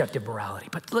own subjective morality.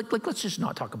 But let's just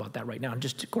not talk about that right now and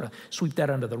just kind of sweep that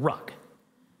under the rug.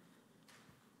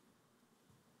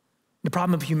 The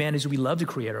problem of humanity is we love to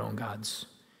create our own gods.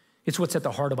 It's what's at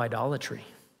the heart of idolatry.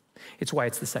 It's why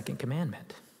it's the second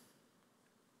commandment.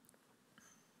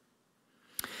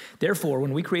 Therefore,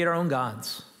 when we create our own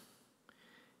gods,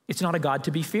 it's not a God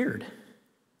to be feared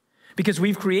because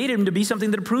we've created him to be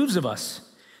something that approves of us.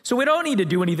 So we don't need to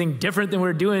do anything different than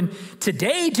we're doing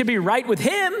today to be right with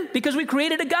him because we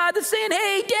created a God that's saying,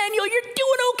 hey, Daniel, you're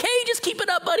doing okay. Just keep it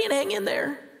up, buddy, and hang in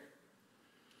there.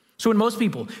 So when most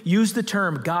people use the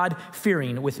term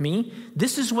God-fearing with me,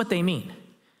 this is what they mean.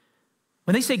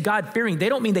 When they say God-fearing, they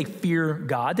don't mean they fear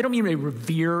God. They don't mean they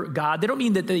revere God. They don't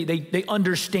mean that they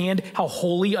understand how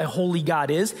holy a holy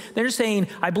God is. They're just saying,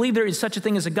 I believe there is such a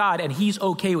thing as a God, and he's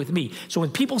okay with me. So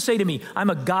when people say to me, I'm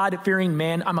a God-fearing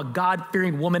man, I'm a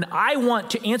God-fearing woman, I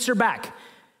want to answer back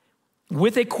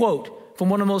with a quote from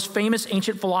one of the most famous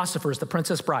ancient philosophers, the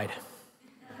Princess Bride.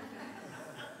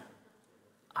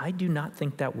 I do not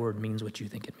think that word means what you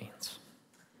think it means.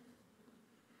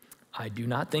 I do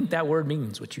not think that word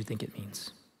means what you think it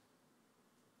means.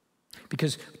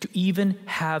 Because to even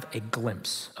have a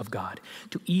glimpse of God,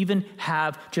 to even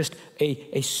have just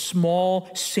a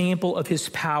small sample of his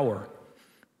power,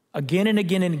 again and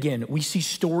again and again, we see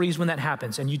stories when that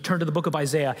happens. And you turn to the book of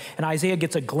Isaiah, and Isaiah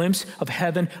gets a glimpse of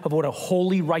heaven, of what a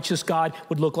holy, righteous God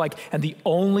would look like. And the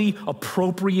only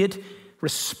appropriate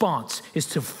response is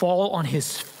to fall on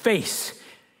his face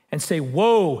and say,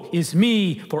 woe is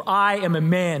me, for I am a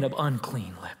man of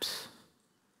unclean lips.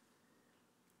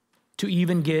 To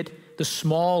even get the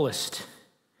smallest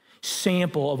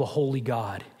sample of a holy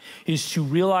God is to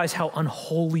realize how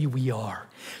unholy we are,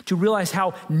 to realize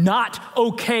how not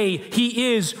okay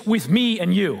he is with me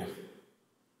and you,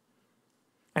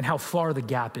 and how far the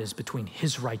gap is between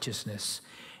his righteousness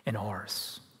and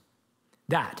ours.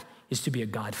 That is to be a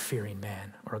God-fearing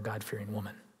man or a God-fearing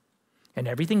woman. And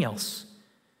everything else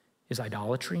is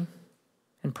idolatry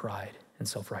and pride and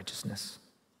self-righteousness.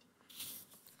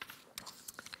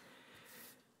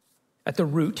 At the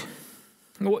root,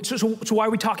 so why are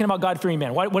we talking about God-fearing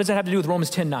man? What does that have to do with Romans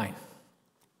 10:9?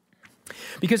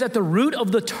 Because at the root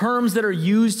of the terms that are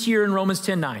used here in Romans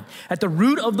 10:9, at the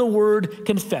root of the word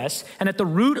confess, and at the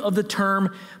root of the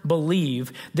term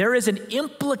believe, there is an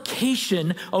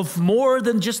implication of more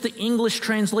than just the English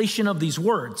translation of these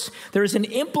words. There is an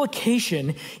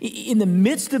implication in the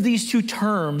midst of these two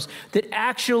terms that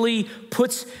actually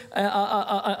puts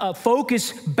a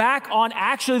focus back on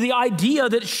actually the idea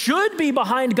that should be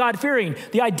behind God-fearing,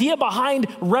 the idea behind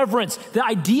reverence, the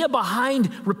idea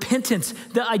behind repentance,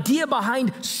 the idea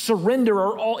behind surrender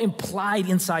are all implied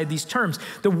inside these terms.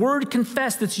 The word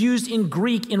confess that's used in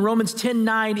Greek in Romans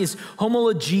 10:9 is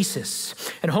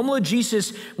homologesis. And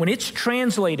homologesis, when it's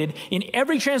translated in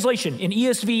every translation, in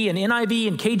ESV and NIV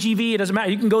and KJV, it doesn't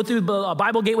matter. You can go through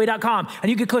BibleGateway.com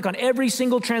and you can click on every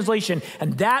single translation,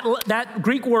 and that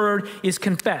Greek word is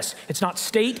confess. It's not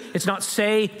state, it's not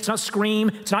say, it's not scream,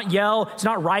 it's not yell, it's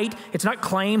not write, it's not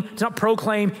claim, it's not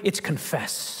proclaim, it's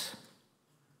confess.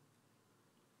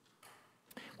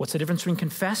 What's the difference between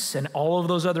confess and all of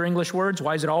those other English words?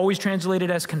 Why is it always translated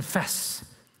as confess?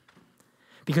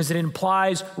 Because it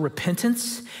implies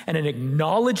repentance and an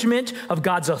acknowledgement of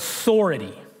God's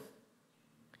authority.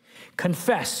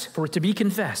 Confess, for it to be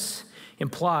confess,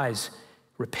 implies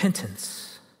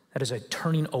repentance. That is a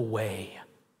turning away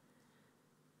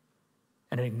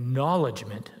and an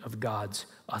acknowledgement of God's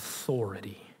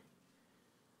authority.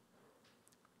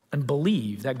 And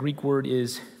believe, that Greek word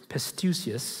is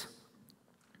pisteusios.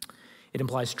 It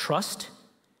implies trust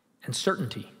and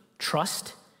certainty.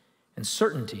 Trust and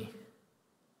certainty.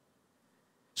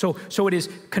 So it is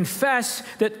confess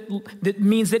that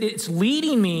means that it's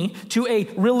leading me to a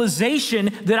realization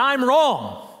that I'm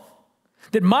wrong.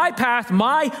 That my path,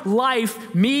 my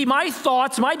life, me, my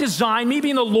thoughts, my design, me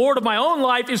being the Lord of my own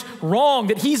life is wrong,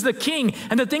 that he's the king.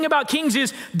 And the thing about kings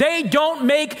is they don't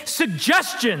make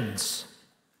suggestions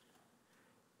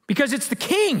because it's the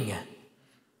king.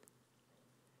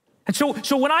 And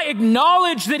so when I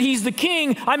acknowledge that he's the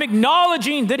king, I'm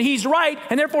acknowledging that he's right,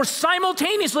 and therefore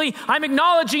simultaneously, I'm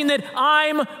acknowledging that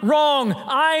I'm wrong.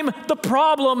 I'm the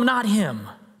problem, not him.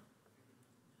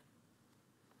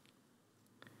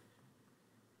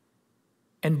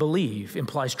 And believe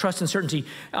implies trust and certainty.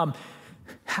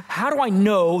 How do I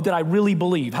know that I really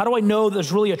believe? How do I know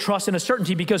there's really a trust and a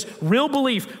certainty? Because real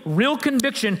belief, real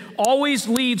conviction always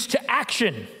leads to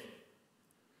action.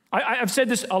 I've said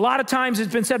this a lot of times.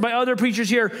 It's been said by other preachers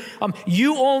here.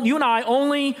 You and I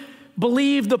only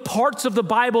believe the parts of the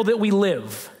Bible that we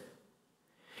live.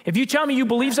 If you tell me you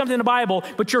believe something in the Bible,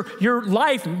 but your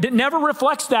life never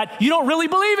reflects that, you don't really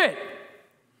believe it.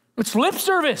 It's lip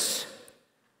service.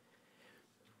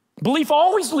 Belief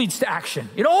always leads to action.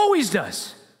 It always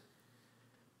does.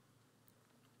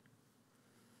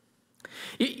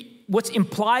 What's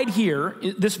implied here,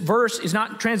 this verse is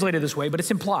not translated this way, but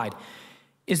it's implied,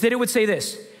 is that it would say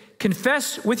this: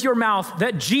 confess with your mouth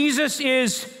that Jesus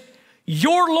is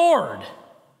your Lord.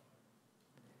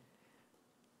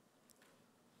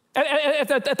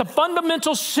 At the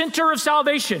fundamental center of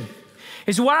salvation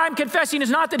is what I'm confessing is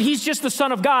not that he's just the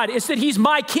Son of God, it's that he's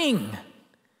my King.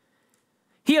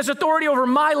 He has authority over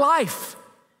my life.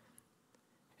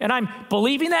 And I'm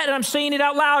believing that, and I'm saying it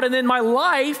out loud, and then my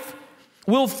life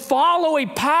will follow a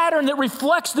pattern that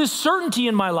reflects this certainty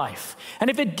in my life. And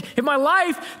if my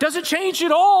life doesn't change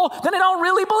at all, then I don't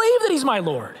really believe that he's my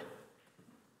Lord.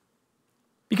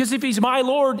 Because if he's my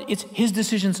Lord, it's his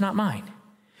decisions, not mine.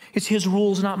 It's his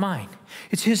rules, not mine.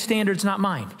 It's his standards, not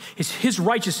mine. It's his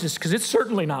righteousness, because it's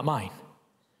certainly not mine.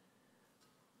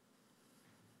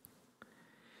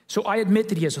 So I admit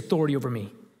that he has authority over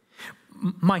me.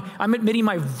 I'm admitting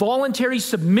my voluntary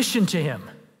submission to him.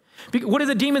 What are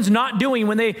the demons not doing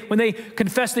when they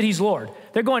confess that he's Lord?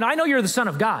 They're going, I know you're the Son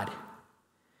of God,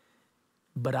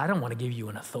 but I don't want to give you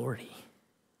an authority.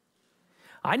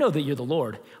 I know that you're the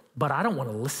Lord, but I don't want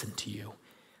to listen to you.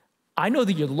 I know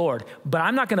that you're the Lord, but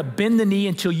I'm not going to bend the knee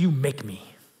until you make me.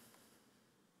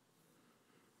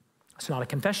 That's not a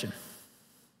confession.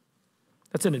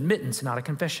 That's an admittance, not a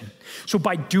confession. So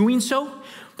by doing so,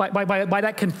 by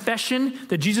that confession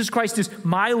that Jesus Christ is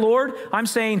my Lord, I'm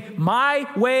saying my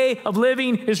way of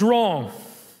living is wrong.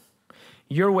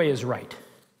 Your way is right.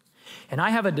 And I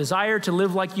have a desire to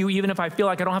live like you, even if I feel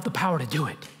like I don't have the power to do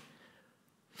it.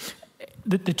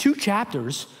 The two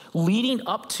chapters leading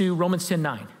up to Romans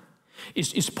 10:9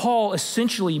 is Paul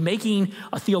essentially making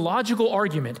a theological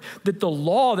argument that the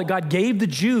law that God gave the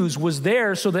Jews was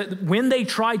there so that when they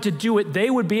tried to do it,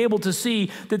 they would be able to see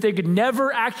that they could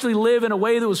never actually live in a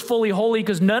way that was fully holy,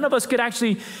 because none of us could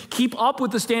actually keep up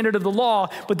with the standard of the law,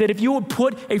 but that if you would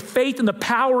put a faith in the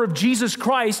power of Jesus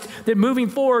Christ, that moving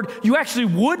forward, you actually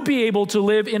would be able to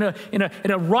live in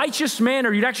a righteous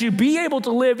manner. You'd actually be able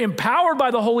to live empowered by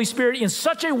the Holy Spirit in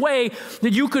such a way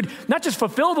that you could not just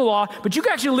fulfill the law, but you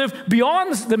could actually live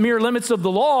beyond the mere limits of the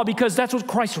law, because that's what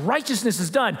Christ's righteousness has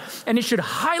done. And it should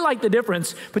highlight the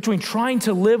difference between trying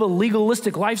to live a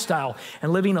legalistic lifestyle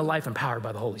and living a life empowered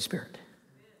by the Holy Spirit.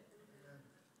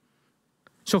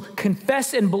 So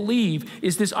confess and believe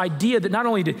is this idea that not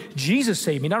only did Jesus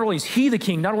save me, not only is he the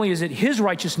King, not only is it his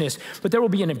righteousness, but there will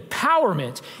be an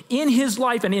empowerment in his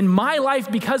life and in my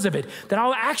life because of it, that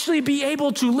I'll actually be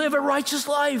able to live a righteous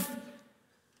life.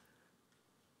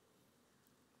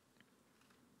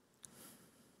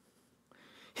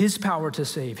 His power to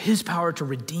save, his power to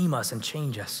redeem us and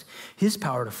change us, his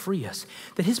power to free us,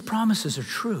 that his promises are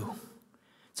true.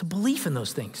 It's a belief in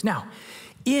those things. Now,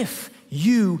 if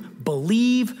you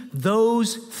believe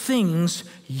those things,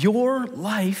 your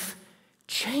life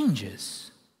changes.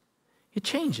 It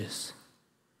changes.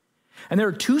 And there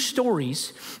are two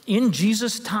stories in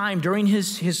Jesus' time during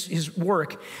his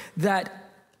work that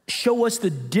show us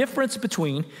the difference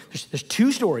between, there's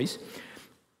two stories.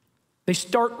 They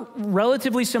start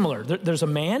relatively similar. There's a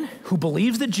man who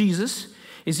believes that Jesus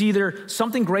is either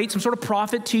something great, some sort of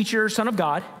prophet, teacher, son of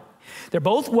God. They're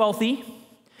both wealthy,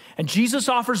 and Jesus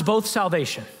offers both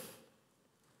salvation.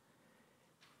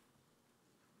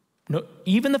 No,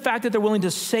 even the fact that they're willing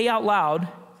to say out loud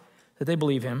that they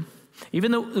believe him,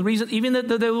 even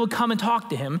that they will come and talk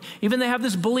to him, even they have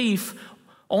this belief,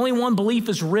 only one belief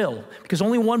is real, because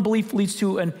only one belief leads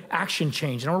to an action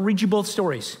change. And I'll read you both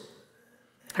stories.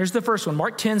 Here's the first one,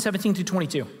 Mark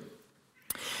 10:17-22.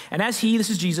 And this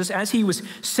is Jesus, as he was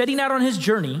setting out on his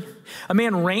journey, a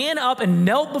man ran up and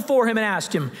knelt before him and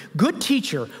asked him, "Good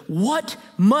teacher, what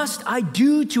must I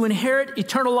do to inherit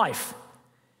eternal life?"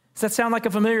 Does that sound like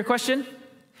a familiar question?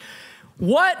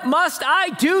 What must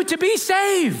I do to be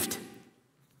saved?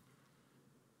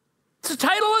 It's the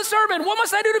title of the sermon. What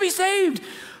must I do to be saved?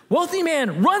 wealthy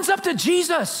man runs up to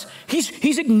Jesus.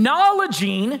 He's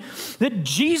acknowledging that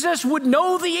Jesus would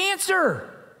know the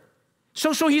answer.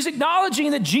 So he's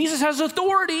acknowledging that Jesus has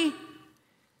authority.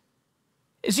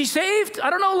 Is he saved? I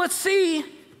don't know. Let's see.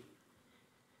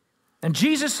 And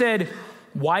Jesus said,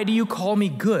 why do you call me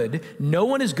good? No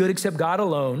one is good except God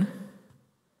alone.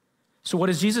 So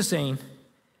what is Jesus saying?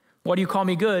 Why do you call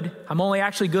me good? I'm only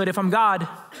actually good if I'm God.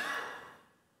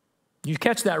 You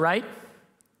catch that, right?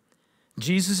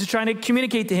 Jesus is trying to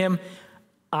communicate to him,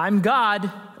 I'm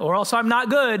God, or else I'm not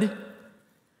good.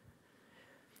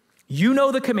 You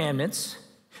know the commandments.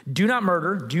 Do not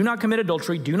murder, do not commit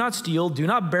adultery, do not steal, do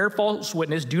not bear false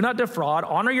witness, do not defraud,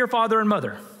 honor your father and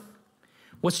mother.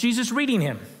 What's Jesus reading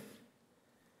him?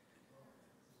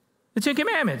 The 10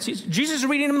 Commandments. Jesus is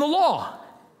reading him the law.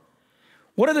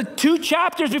 What are the 2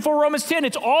 chapters before Romans 10?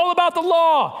 It's all about the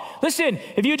law. Listen,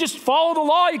 if you just follow the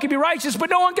law, you can be righteous, but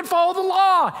no one can follow the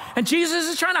law. And Jesus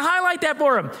is trying to highlight that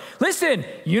for him. Listen,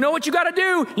 you know what you got to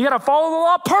do. You got to follow the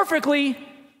law perfectly. You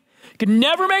can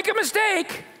never make a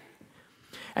mistake.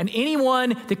 And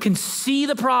anyone that can see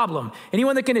the problem,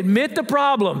 anyone that can admit the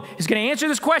problem is going to answer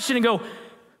this question and go,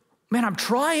 man, I'm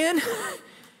trying,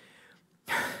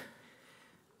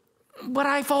 but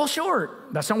I fall short.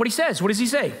 That's not what he says. What does he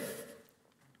say?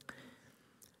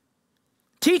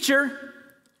 Teacher,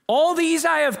 all these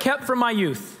I have kept from my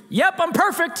youth. Yep, I'm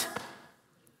perfect.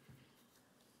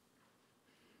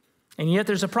 And yet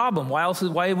there's a problem.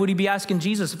 Why would he be asking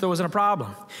Jesus if there wasn't a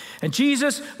problem? And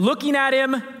Jesus, looking at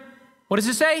him, what does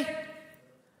it say?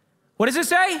 What does it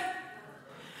say?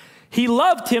 He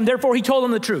loved him, therefore he told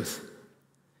him the truth.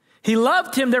 He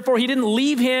loved him, therefore he didn't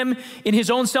leave him in his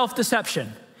own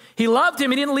self-deception. He loved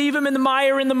him, he didn't leave him in the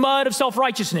mire, in the mud of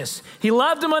self-righteousness. He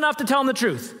loved him enough to tell him the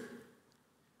truth.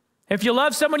 If you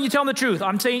love someone, you tell them the truth.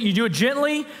 I'm saying you do it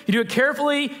gently, you do it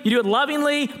carefully, you do it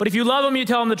lovingly, but if you love them, you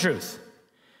tell them the truth.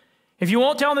 If you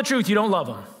won't tell them the truth, you don't love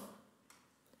them.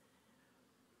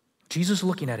 Jesus,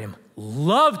 looking at him,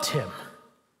 loved him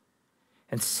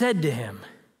and said to him,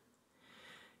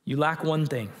 you lack one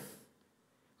thing.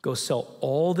 Go sell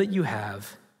all that you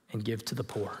have and give to the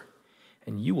poor,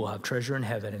 and you will have treasure in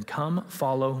heaven, and come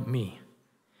follow me.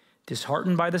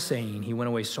 Disheartened by the saying, he went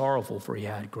away sorrowful, for he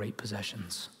had great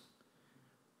possessions.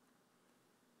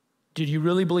 Did you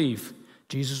really believe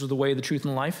Jesus was the way, the truth,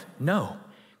 and the life? No,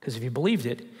 because if you believed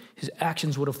it, his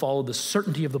actions would have followed the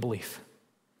certainty of the belief.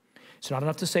 It's not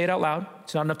enough to say it out loud.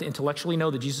 It's not enough to intellectually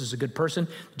know that Jesus is a good person,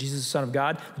 that Jesus is the Son of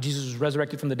God, that Jesus was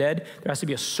resurrected from the dead. There has to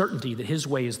be a certainty that his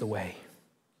way is the way.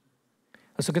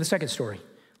 Let's look at the second story.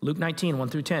 Luke 19, 1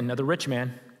 through 10, another rich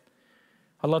man.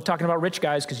 I love talking about rich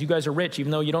guys because you guys are rich,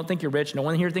 even though you don't think you're rich. No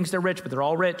one here thinks they're rich, but they're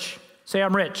all rich. Say,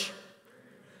 I'm rich.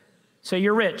 Say,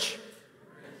 you're rich.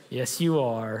 Yes, you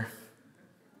are.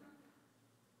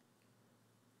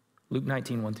 Luke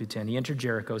 19, 1 through 10. He entered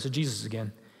Jericho. So Jesus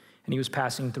again. And he was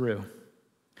passing through.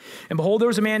 And behold, there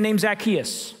was a man named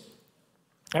Zacchaeus.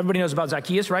 Everybody knows about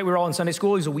Zacchaeus, right? We were all in Sunday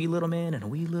school. He's a wee little man and a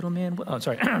wee little man. Oh,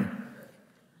 sorry.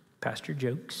 Pastor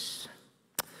jokes.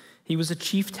 He was a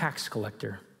chief tax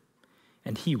collector,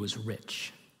 and he was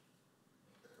rich.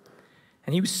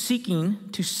 And he was seeking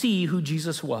to see who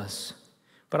Jesus was.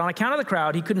 But on account of the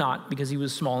crowd, he could not, because he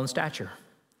was small in stature.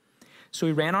 So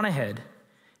he ran on ahead,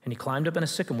 and he climbed up in a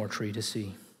sycamore tree to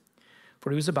see, for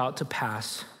he was about to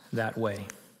pass that way.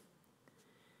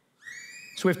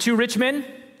 So we have 2 rich men.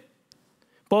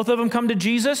 Both of them come to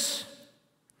Jesus.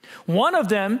 One of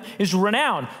them is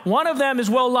renowned. One of them is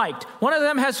well-liked. One of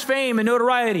them has fame and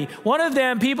notoriety. One of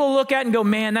them people look at and go,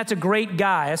 man, that's a great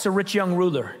guy. That's a rich young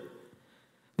ruler.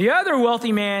 The other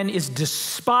wealthy man is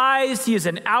despised. He is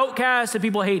an outcast and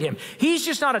people hate him. He's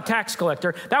just not a tax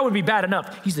collector. That would be bad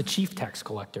enough. He's the chief tax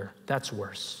collector. That's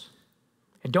worse.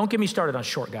 And don't get me started on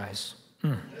short guys.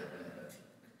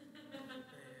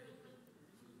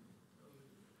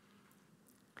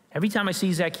 Every time I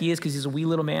see Zacchaeus, because he's a wee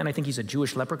little man, I think he's a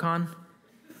Jewish leprechaun.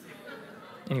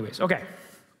 Anyways, okay.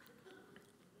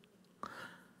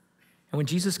 And when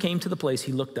Jesus came to the place,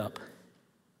 he looked up.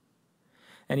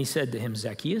 And he said to him,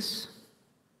 Zacchaeus,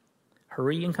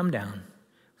 hurry and come down,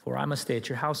 for I must stay at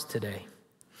your house today.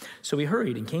 So he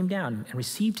hurried and came down and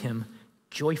received him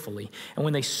joyfully. And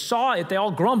when they saw it, they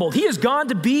all grumbled, he has gone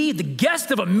to be the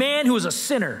guest of a man who is a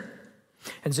sinner.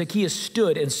 And Zacchaeus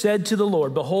stood and said to the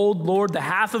Lord, behold, Lord, the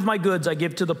half of my goods I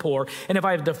give to the poor. And if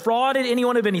I have defrauded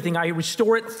anyone of anything, I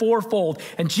restore it fourfold.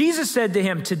 And Jesus said to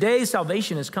him, today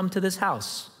salvation has come to this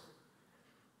house,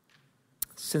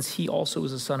 since he also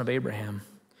is a son of Abraham.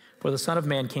 For the Son of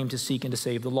Man came to seek and to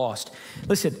save the lost.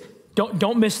 Listen,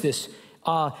 don't miss this.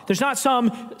 There's not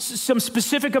some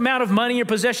specific amount of money or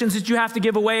possessions that you have to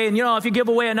give away. And, if you give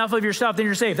away enough of your stuff, then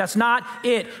you're saved. That's not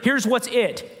it. Here's what's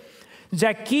it.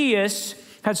 Zacchaeus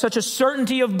had such a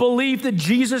certainty of belief that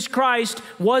Jesus Christ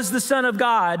was the Son of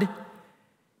God,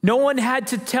 no one had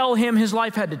to tell him his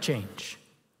life had to change.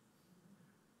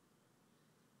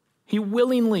 He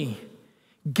willingly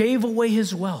gave away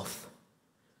his wealth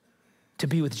to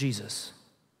be with Jesus.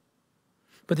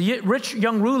 But the rich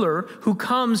young ruler who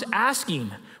comes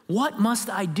asking, what must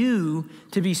I do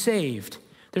to be saved?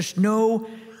 There's no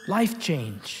life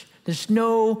change. There's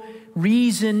no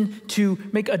reason to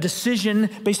make a decision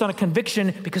based on a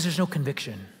conviction because there's no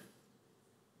conviction.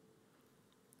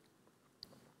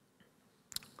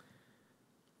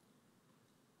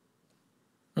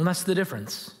 And that's the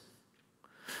difference.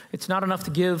 It's not enough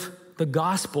to give the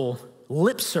gospel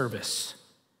lip service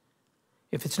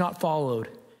if it's not followed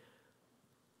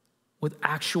with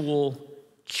actual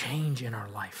change in our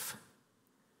life.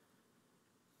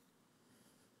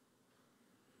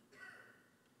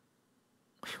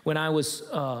 When I was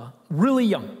really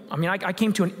young, I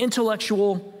came to an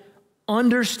intellectual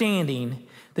understanding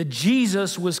that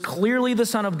Jesus was clearly the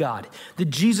Son of God, that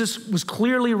Jesus was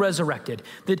clearly resurrected,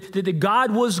 that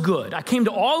God was good. I came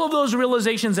to all of those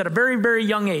realizations at a very, very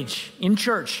young age in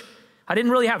church. I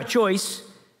didn't really have a choice,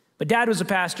 but Dad was a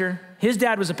pastor. His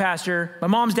dad was a pastor. My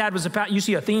mom's dad was a pastor. You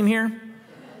see a theme here?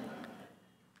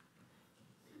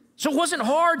 So it wasn't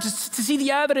hard to see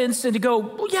the evidence and to go,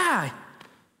 well, yeah,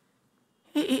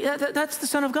 that's the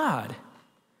Son of God.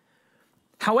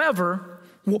 However,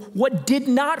 what did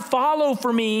not follow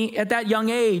for me at that young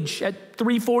age, at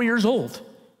 3-4 years old,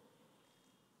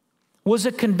 was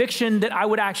a conviction that I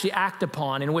would actually act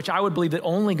upon, in which I would believe that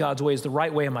only God's way is the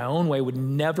right way and my own way would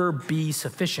never be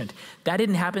sufficient. That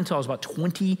didn't happen until I was about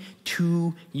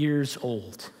 22 years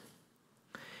old.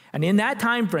 And in that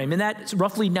time frame, in that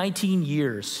roughly 19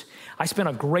 years, I spent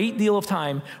a great deal of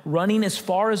time running as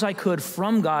far as I could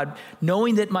from God,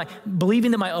 believing that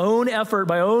my own effort,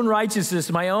 my own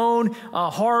righteousness, my own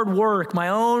hard work, my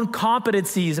own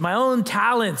competencies, my own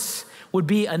talents would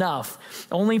be enough,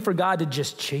 only for God to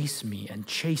just chase me. And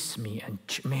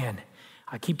man,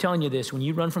 I keep telling you this, when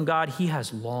you run from God, he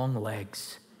has long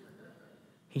legs.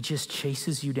 He just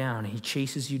chases you down. He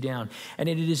chases you down. And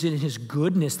it is in his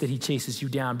goodness that he chases you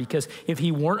down, because if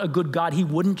he weren't a good God, he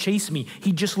wouldn't chase me.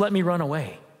 He'd just let me run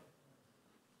away.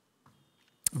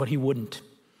 But he wouldn't.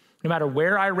 No matter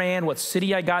where I ran, what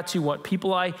city I got to, what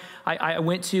people I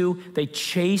went to, they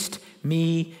chased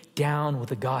me down with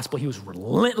the gospel. He was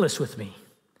relentless with me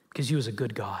because he was a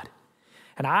good God.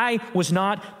 And I was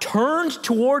not turned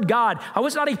toward God. I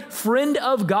was not a friend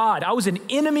of God. I was an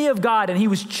enemy of God, and he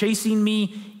was chasing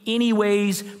me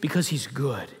anyways because he's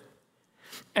good.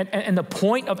 And the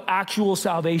point of actual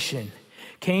salvation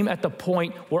came at the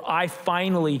point where I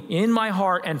finally, in my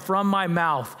heart and from my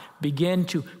mouth, began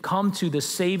to come to the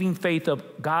saving faith of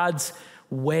God's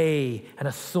way and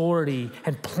authority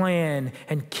and plan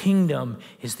and kingdom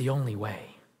is the only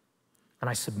way. And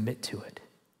I submit to it.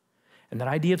 And that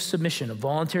idea of submission, of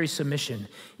voluntary submission,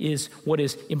 is what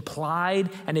is implied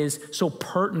and is so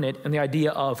pertinent in the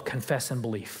idea of confess and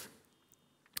belief.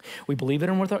 We believe it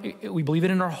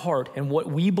in our heart, and what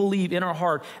we believe in our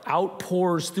heart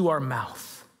outpours through our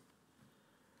mouth.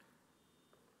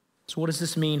 So what does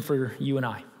this mean for you and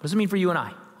I? What does it mean for you and I?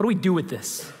 What do we do with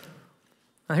this?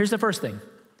 Now, here's the first thing.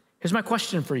 Here's my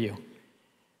question for you.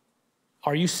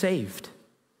 Are you saved?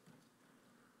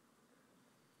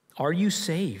 Are you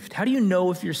saved? How do you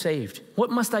know if you're saved? What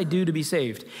must I do to be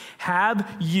saved?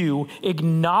 Have you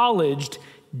acknowledged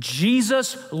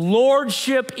Jesus'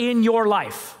 lordship in your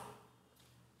life?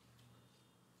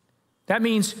 That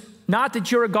means not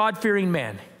that you're a God-fearing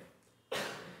man.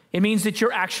 It means that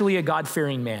you're actually a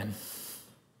God-fearing man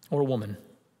or woman.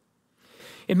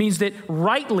 It means that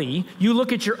rightly, you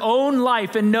look at your own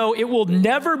life and know it will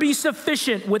never be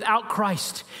sufficient without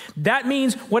Christ. That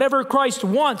means whatever Christ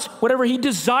wants, whatever he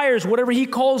desires, whatever he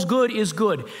calls good is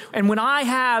good. And when I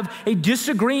have a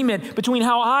disagreement between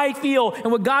how I feel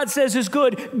and what God says is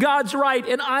good, God's right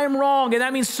and I'm wrong. And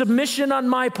that means submission on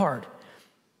my part,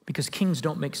 because kings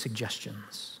don't make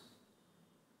suggestions.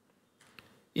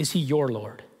 Is he your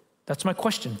Lord? That's my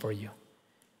question for you.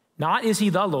 Not is he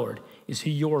the Lord, is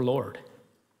he your Lord?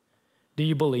 Do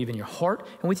you believe in your heart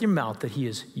and with your mouth that he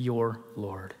is your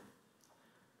Lord?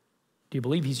 Do you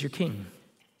believe he's your king?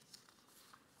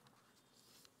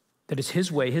 That it's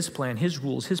his way, his plan, his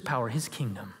rules, his power, his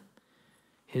kingdom,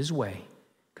 his way?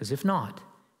 Because if not,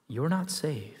 you're not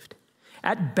saved.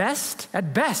 At best,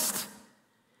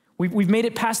 we've made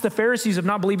it past the Pharisees of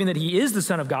not believing that he is the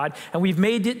Son of God, and we've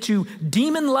made it to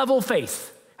demon-level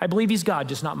faith. I believe he's God,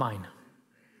 just not mine.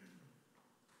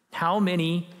 How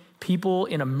many people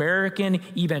in American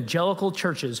evangelical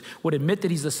churches would admit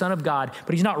that he's the Son of God,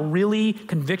 but he's not really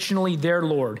convictionally their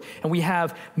Lord? And we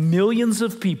have millions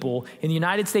of people in the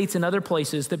United States and other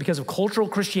places that, because of cultural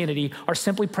Christianity, are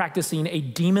simply practicing a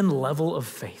demon level of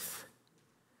faith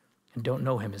and don't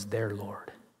know him as their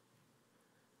Lord.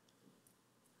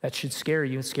 That should scare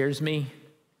you. It scares me.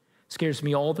 It scares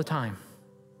me all the time.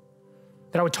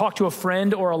 That I would talk to a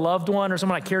friend or a loved one or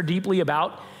someone I care deeply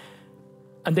about,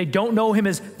 and they don't know him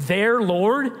as their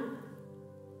Lord.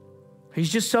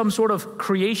 He's just some sort of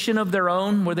creation of their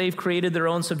own where they've created their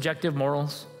own subjective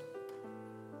morals.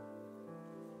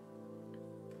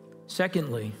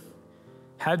 Secondly,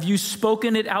 have you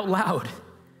spoken it out loud?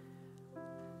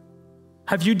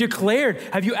 Have you declared,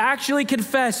 have you actually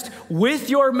confessed with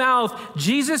your mouth,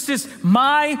 Jesus is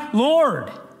my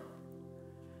Lord?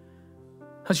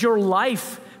 Has your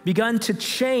life begun to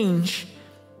change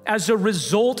as a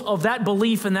result of that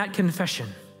belief and that confession?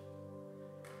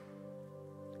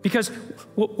 Because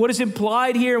what is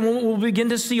implied here, and what we'll begin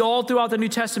to see all throughout the New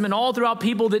Testament, all throughout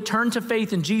people that turn to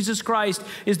faith in Jesus Christ,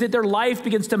 is that their life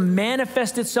begins to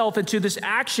manifest itself into this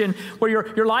action where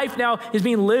your life now is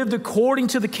being lived according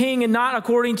to the King and not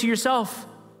according to yourself.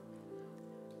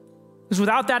 Because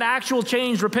without that actual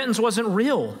change, repentance wasn't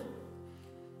real.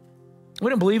 We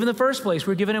didn't believe in the first place.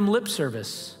 We were giving him lip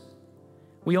service.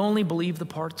 We only believe the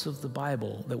parts of the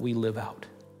Bible that we live out.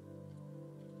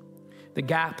 The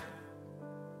gap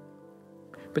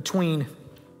between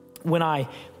when I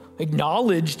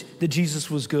acknowledged that Jesus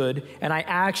was good and I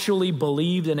actually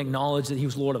believed and acknowledged that he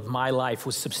was Lord of my life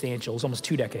was substantial. It was almost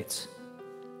 2 decades.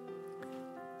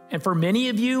 And for many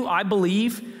of you, I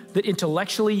believe that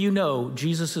intellectually you know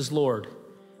Jesus is Lord,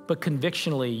 but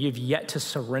convictionally you've yet to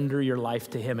surrender your life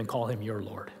to him and call him your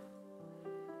Lord.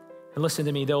 And listen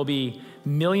to me, there will be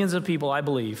millions of people, I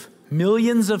believe,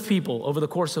 millions of people over the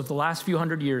course of the last few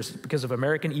hundred years because of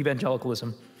American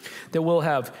evangelicalism that will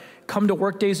have come to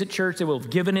work days at church, they will have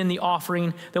given in the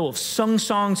offering, they will have sung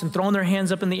songs and thrown their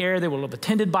hands up in the air, they will have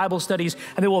attended Bible studies,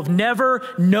 and they will have never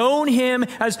known him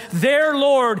as their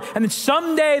Lord. And then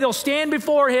someday they'll stand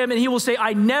before him and he will say,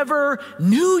 I never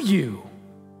knew you.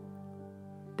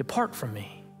 Depart from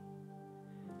me.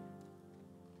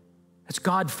 That's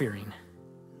God-fearing.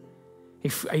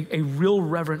 A real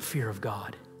reverent fear of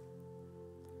God.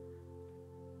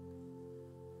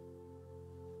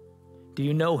 Do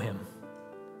you know him?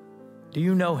 Do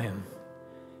you know him?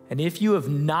 And if you have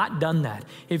not done that,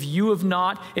 if you have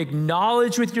not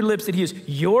acknowledged with your lips that he is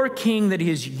your king, that he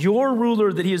is your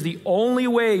ruler, that he is the only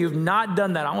way, you've not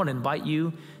done that, I want to invite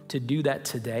you to do that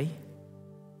today.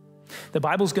 The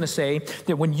Bible's going to say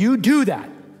that when you do that,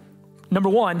 number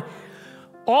one,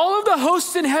 all of the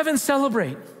hosts in heaven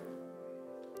celebrate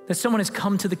that someone has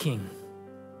come to the King,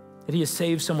 that he has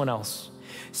saved someone else.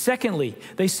 Secondly,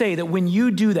 they say that when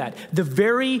you do that, the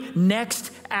very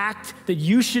next act that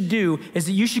you should do is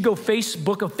that you should go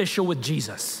Facebook official with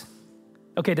Jesus.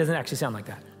 Okay, it doesn't actually sound like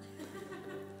that.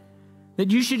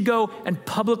 That you should go and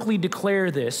publicly declare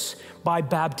this by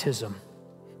baptism,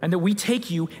 and that we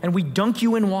take you and we dunk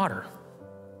you in water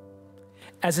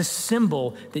as a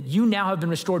symbol that you now have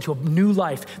been restored to a new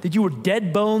life, that you were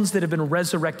dead bones that have been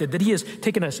resurrected, that he has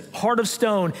taken a heart of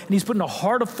stone and he's putting a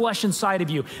heart of flesh inside of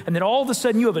you, and that all of a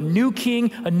sudden you have a new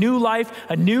king, a new life,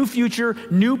 a new future,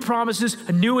 new promises,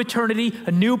 a new eternity,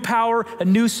 a new power, a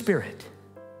new spirit.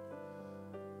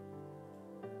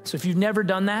 So if you've never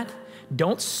done that,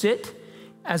 don't sit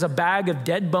as a bag of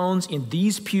dead bones in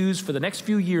these pews for the next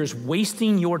few years,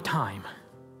 wasting your time.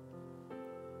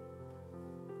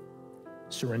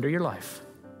 Surrender your life.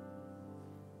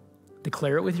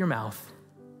 Declare it with your mouth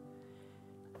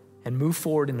and move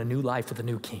forward in a new life with a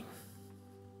new king.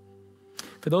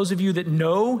 For those of you that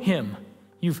know him,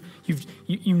 you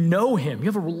know him. You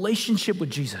have a relationship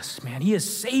with Jesus. Man, he has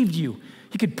saved you.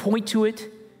 You could point to it.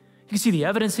 You can see the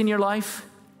evidence in your life.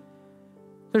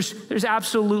 There's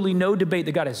absolutely no debate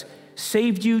that God has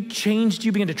saved you, changed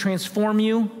you, began to transform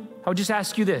you. I would just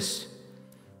ask you this.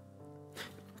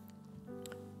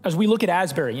 As we look at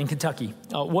Asbury in Kentucky,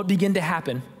 what began to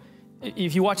happen,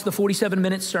 if you watch the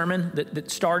 47-minute sermon that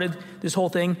started this whole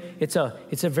thing, it's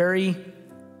a very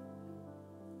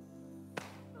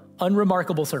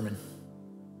unremarkable sermon.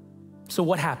 So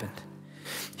what happened?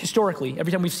 Historically,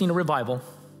 every time we've seen a revival,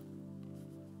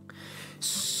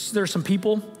 there are some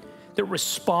people that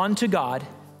respond to God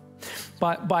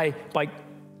by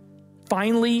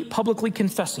finally publicly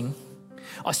confessing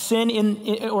a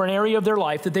sin or an area of their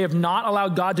life that they have not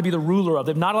allowed God to be the ruler of.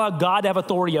 They've not allowed God to have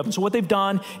authority of. And so what they've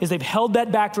done is they've held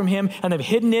that back from him, and they've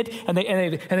hidden it, and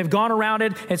they've gone around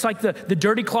it. It's like the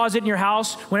dirty closet in your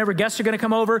house. Whenever guests are going to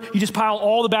come over, you just pile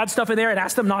all the bad stuff in there and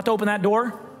ask them not to open that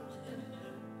door.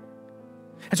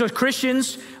 And so as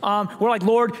Christians, we're like,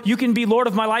 Lord, you can be Lord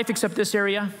of my life except this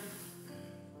area.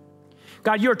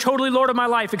 God, you're totally Lord of my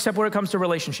life except when it comes to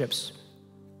relationships.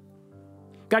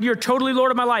 God, you're totally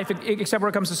Lord of my life except when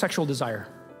it comes to sexual desire.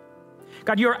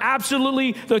 God, you're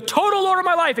absolutely the total Lord of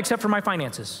my life except for my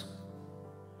finances.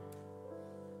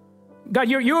 God,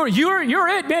 you're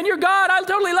it, man. You're God. I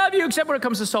totally love you except when it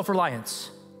comes to self-reliance.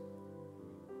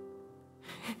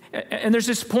 And there's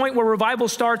this point where revival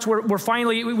starts where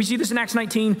finally, we see this in Acts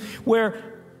 19, where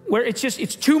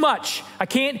it's too much. I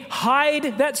can't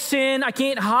hide that sin. I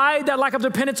can't hide that lack of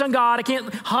dependence on God. I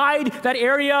can't hide that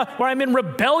area where I'm in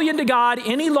rebellion to God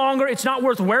any longer. It's not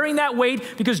worth wearing that weight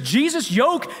because Jesus'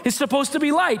 yoke is supposed to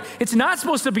be light. It's not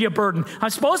supposed to be a burden.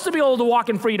 I'm supposed to be able to walk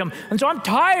in freedom. And so I'm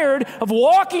tired of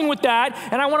walking with that,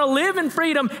 and I want to live in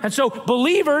freedom. And so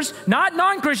believers, not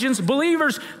non-Christians,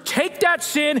 believers take that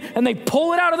sin and they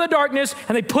pull it out of the darkness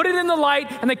and they put it in the light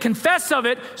and they confess of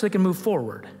it so they can move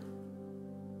forward.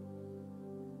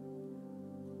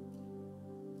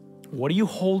 What are you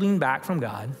holding back from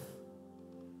God?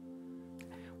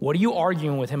 What are you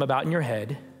arguing with him about in your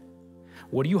head?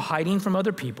 What are you hiding from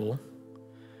other people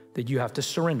that you have to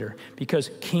surrender?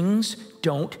 Because kings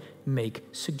don't make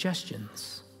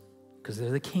suggestions because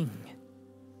they're the king.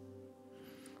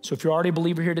 So if you're already a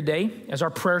believer here today, as our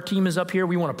prayer team is up here,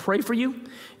 we want to pray for you.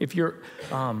 If you're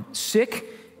sick,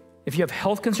 if you have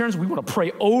health concerns, we want to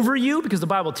pray over you because the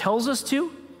Bible tells us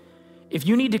to. If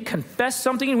you need to confess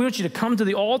something and we want you to come to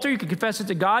the altar, you can confess it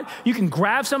to God. You can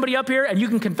grab somebody up here and you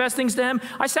can confess things to him.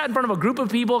 I sat in front of a group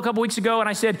of people a couple weeks ago and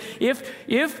I said, if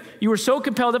you were so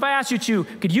compelled, if I asked you to,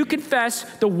 could you confess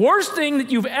the worst thing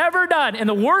that you've ever done and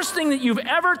the worst thing that you've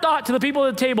ever thought to the people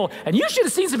at the table? And you should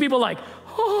have seen some people like,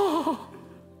 oh.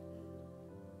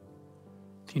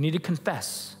 If you need to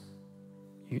confess,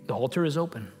 the altar is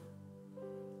open.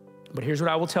 But here's what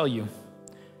I will tell you.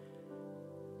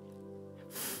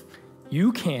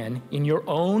 You can, in your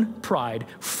own pride,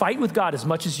 fight with God as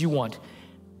much as you want.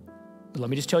 But let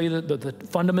me just tell you the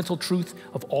fundamental truth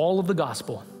of all of the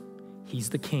gospel. He's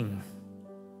the king.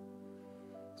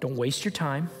 Don't waste your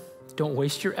time. Don't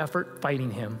waste your effort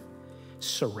fighting him.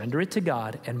 Surrender it to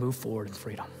God and move forward in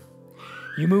freedom.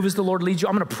 You move as the Lord leads you.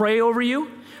 I'm going to pray over you.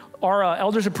 Our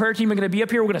elders and prayer team are going to be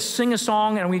up here. We're going to sing a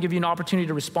song, and I'm going to give you an opportunity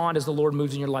to respond as the Lord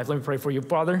moves in your life. Let me pray for you.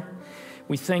 Father,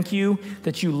 we thank you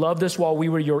that you loved us while we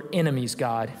were your enemies,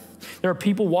 God. There are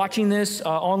people watching this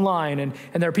online, and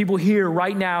there are people here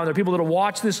right now. There are people that will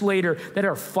watch this later that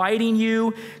are fighting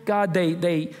you. God,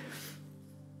 they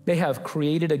have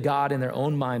created a God in their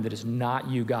own mind that is not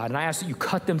you, God. And I ask that you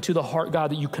cut them to the heart,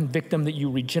 God, that you convict them, that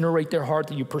you regenerate their heart,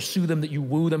 that you pursue them, that you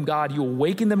woo them, God. You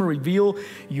awaken them and reveal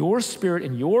your spirit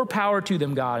and your power to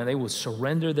them, God, and they will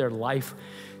surrender their life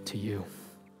to you.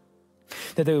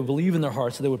 That they would believe in their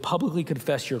hearts, that they would publicly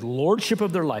confess your lordship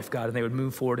of their life, God, and they would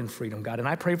move forward in freedom, God. And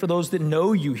I pray for those that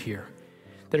know you here,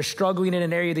 that are struggling in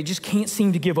an area they just can't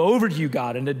seem to give over to you,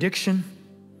 God, an addiction,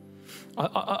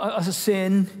 a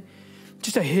sin,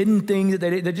 just a hidden thing that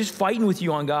they're just fighting with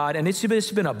you on, God, and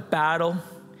it's been a battle,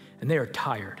 and they are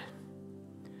tired.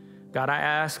 God, I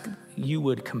ask you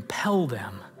would compel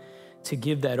them to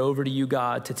give that over to you,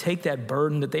 God, to take that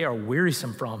burden that they are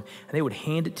wearisome from, and they would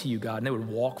hand it to you, God, and they would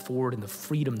walk forward in the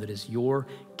freedom that is your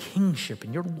kingship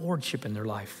and your lordship in their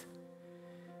life.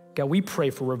 God, we pray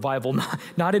for revival,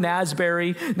 not in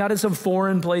Asbury, not in some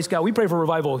foreign place. God, we pray for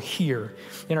revival here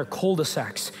in our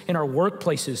cul-de-sacs, in our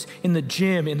workplaces, in the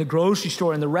gym, in the grocery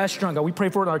store, in the restaurant. God, we pray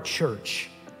for it in our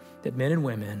church, that men and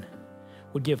women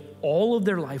would give all of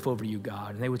their life over to you,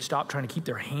 God, and they would stop trying to keep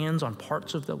their hands on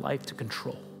parts of their life to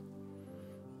control.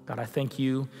 God, I thank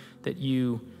you that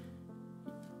you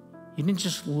didn't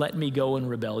just let me go in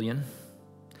rebellion.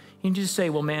 You didn't just say,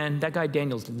 well, man, that guy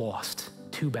Daniel's lost.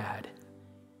 Too bad.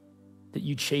 That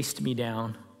you chased me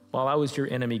down while I was your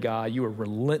enemy, God. You were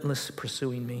relentless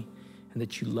pursuing me, and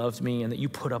that you loved me and that you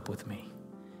put up with me.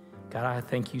 God, I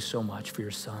thank you so much for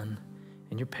your son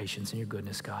and your patience and your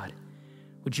goodness, God.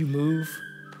 Would you move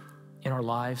in our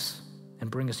lives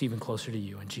and bring us even closer to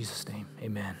you? In Jesus' name,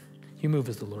 amen. You move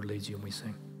as the Lord leads you, and we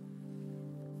sing.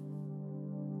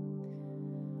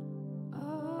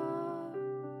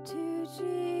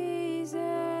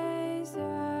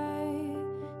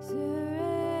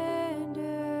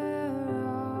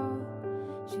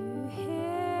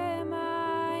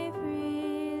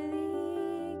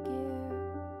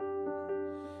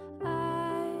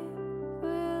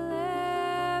 Would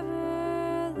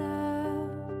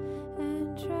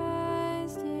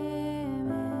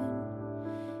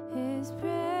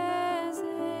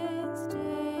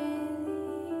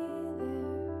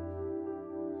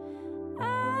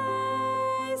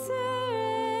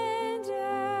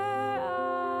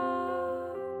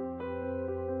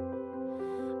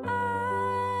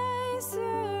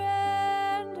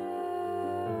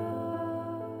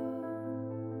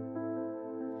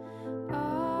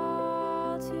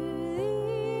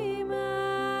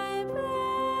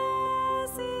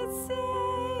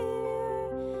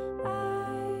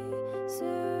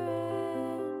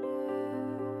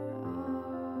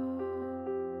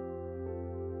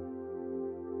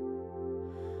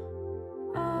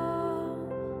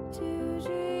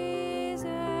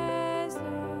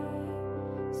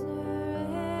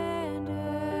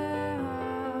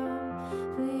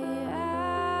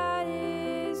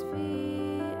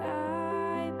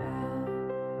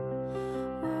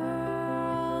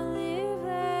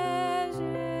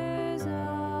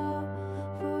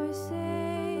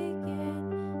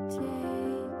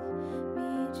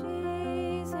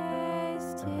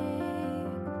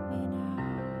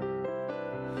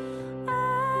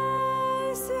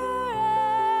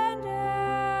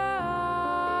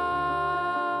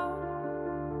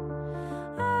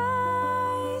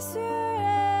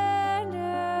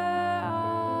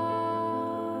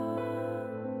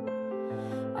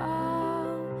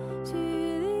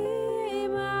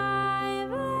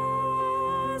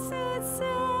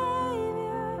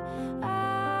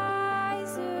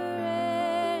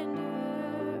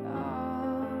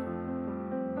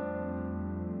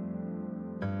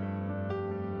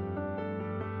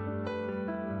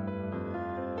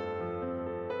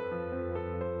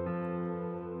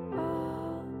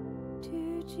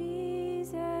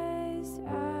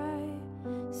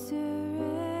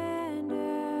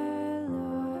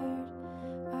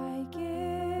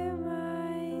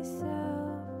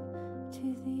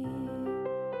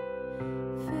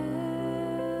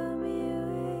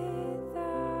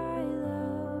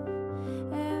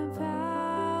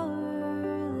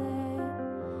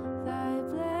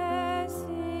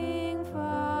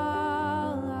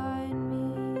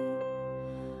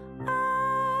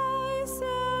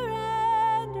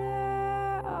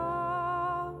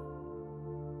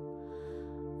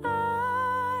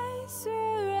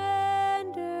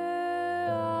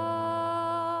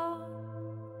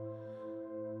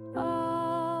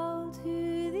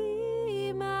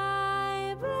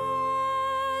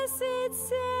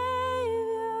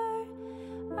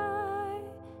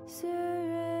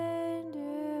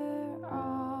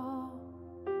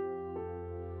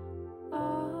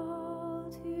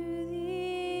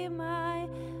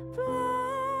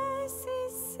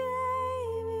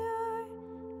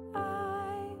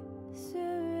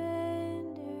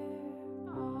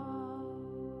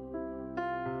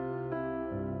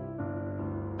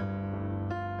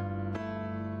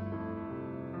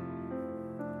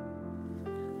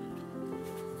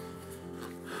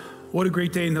What a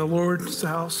great day in the Lord's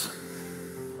house.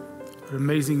 An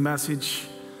amazing message.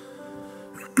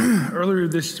 Earlier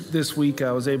this week,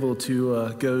 I was able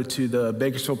to go to the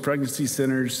Bakersfield Pregnancy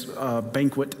Center's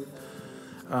banquet.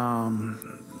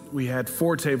 We had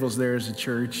 4 tables there as a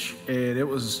church, and it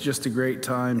was just a great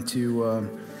time to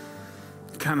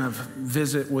kind of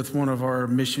visit with one of our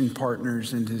mission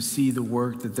partners and to see the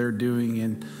work that they're doing.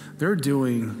 And they're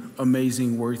doing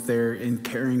amazing work there in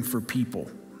caring for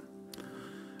people.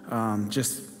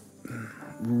 Just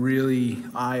really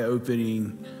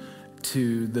eye-opening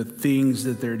to the things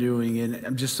that they're doing. And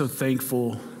I'm just so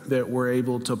thankful that we're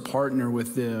able to partner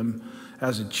with them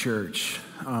as a church.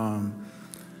 One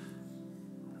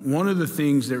of the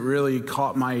things that really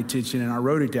caught my attention, and I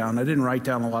wrote it down, I didn't write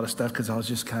down a lot of stuff because I was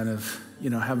just kind of,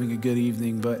 having a good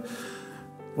evening, but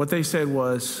what they said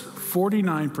was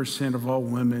 49% of all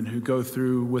women who go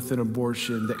through with an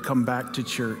abortion that come back to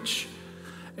church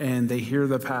and they hear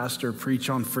the pastor preach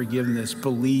on forgiveness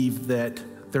believe that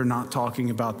they're not talking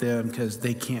about them because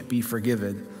they can't be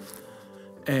forgiven.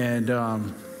 And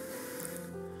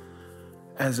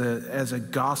as a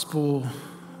gospel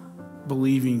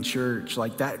believing church,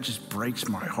 like that just breaks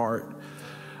my heart,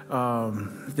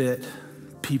 that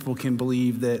people can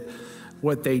believe that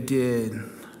what they did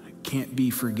can't be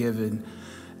forgiven.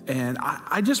 And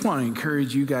I just want to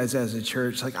encourage you guys as a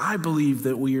church. Like, I believe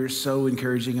that we are so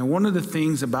encouraging. And one of the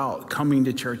things about coming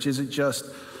to church isn't just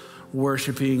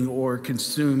worshiping or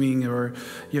consuming or,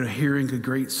 hearing a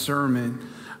great sermon,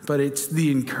 but it's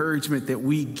the encouragement that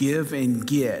we give and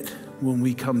get when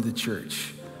we come to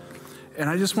church. And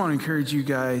I just want to encourage you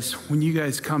guys, when you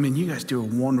guys come in, you guys do a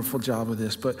wonderful job of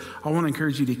this, but I want to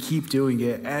encourage you to keep doing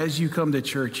it. As you come to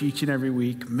church each and every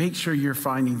week, make sure you're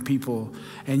finding people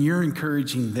and you're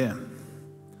encouraging them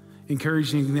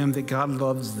that God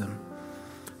loves them,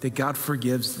 that God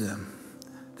forgives them,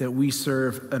 that we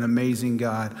serve an amazing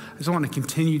God. I just want to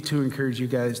continue to encourage you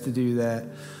guys to do that.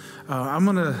 I'm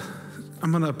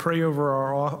gonna pray over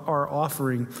our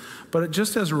offering, but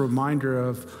just as a reminder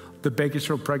of the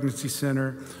Bakersfield Pregnancy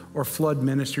Center or Flood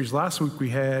Ministries. Last week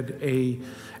we had a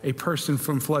person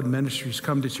from Flood Ministries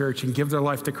come to church and give their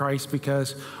life to Christ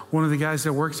because one of the guys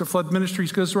that works at Flood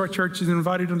Ministries goes to our church and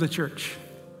invited him to church.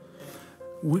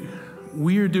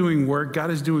 We are doing work.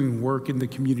 God is doing work in the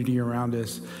community around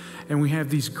us. And we have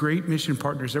these great mission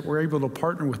partners that we're able to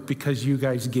partner with because you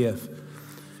guys give.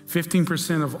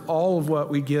 15% of all of what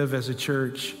we give as a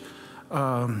church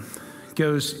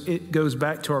goes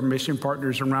back to our mission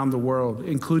partners around the world,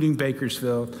 including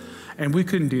Bakersfield. And we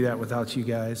couldn't do that without you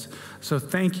guys. So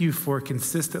thank you for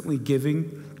consistently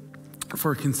giving,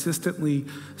 for consistently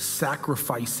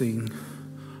sacrificing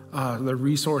the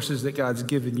resources that God's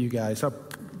given you guys. I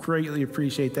greatly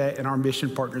appreciate that, and our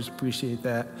mission partners appreciate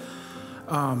that.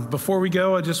 Before we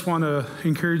go, I just want to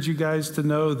encourage you guys to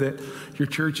know that your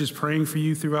church is praying for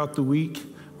you throughout the week.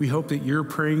 We hope that you're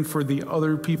praying for the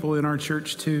other people in our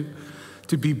church too,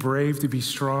 to be brave, to be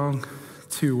strong,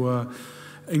 to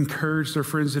encourage their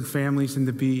friends and families, and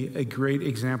to be a great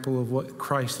example of what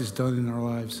Christ has done in our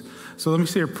lives. So let me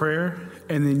say a prayer,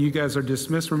 and then you guys are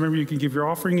dismissed. Remember, you can give your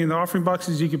offering in the offering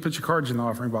boxes. You can put your cards in the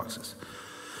offering boxes.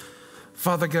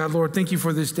 Father God, Lord, thank you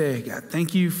for this day. God,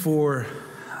 thank you for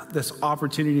this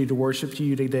opportunity to worship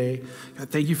you today. God,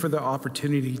 thank you for the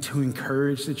opportunity to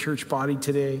encourage the church body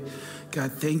today.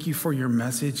 God, thank you for your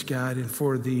message, God, and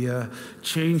for the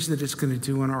change that it's going to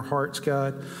do in our hearts,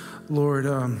 God. Lord,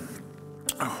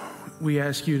 we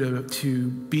ask you to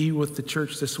be with the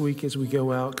church this week as we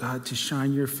go out, God, to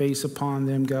shine your face upon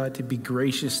them, God, to be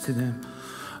gracious to them.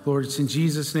 Lord, it's in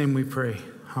Jesus' name we pray.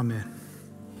 Amen.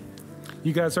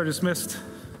 You guys are dismissed.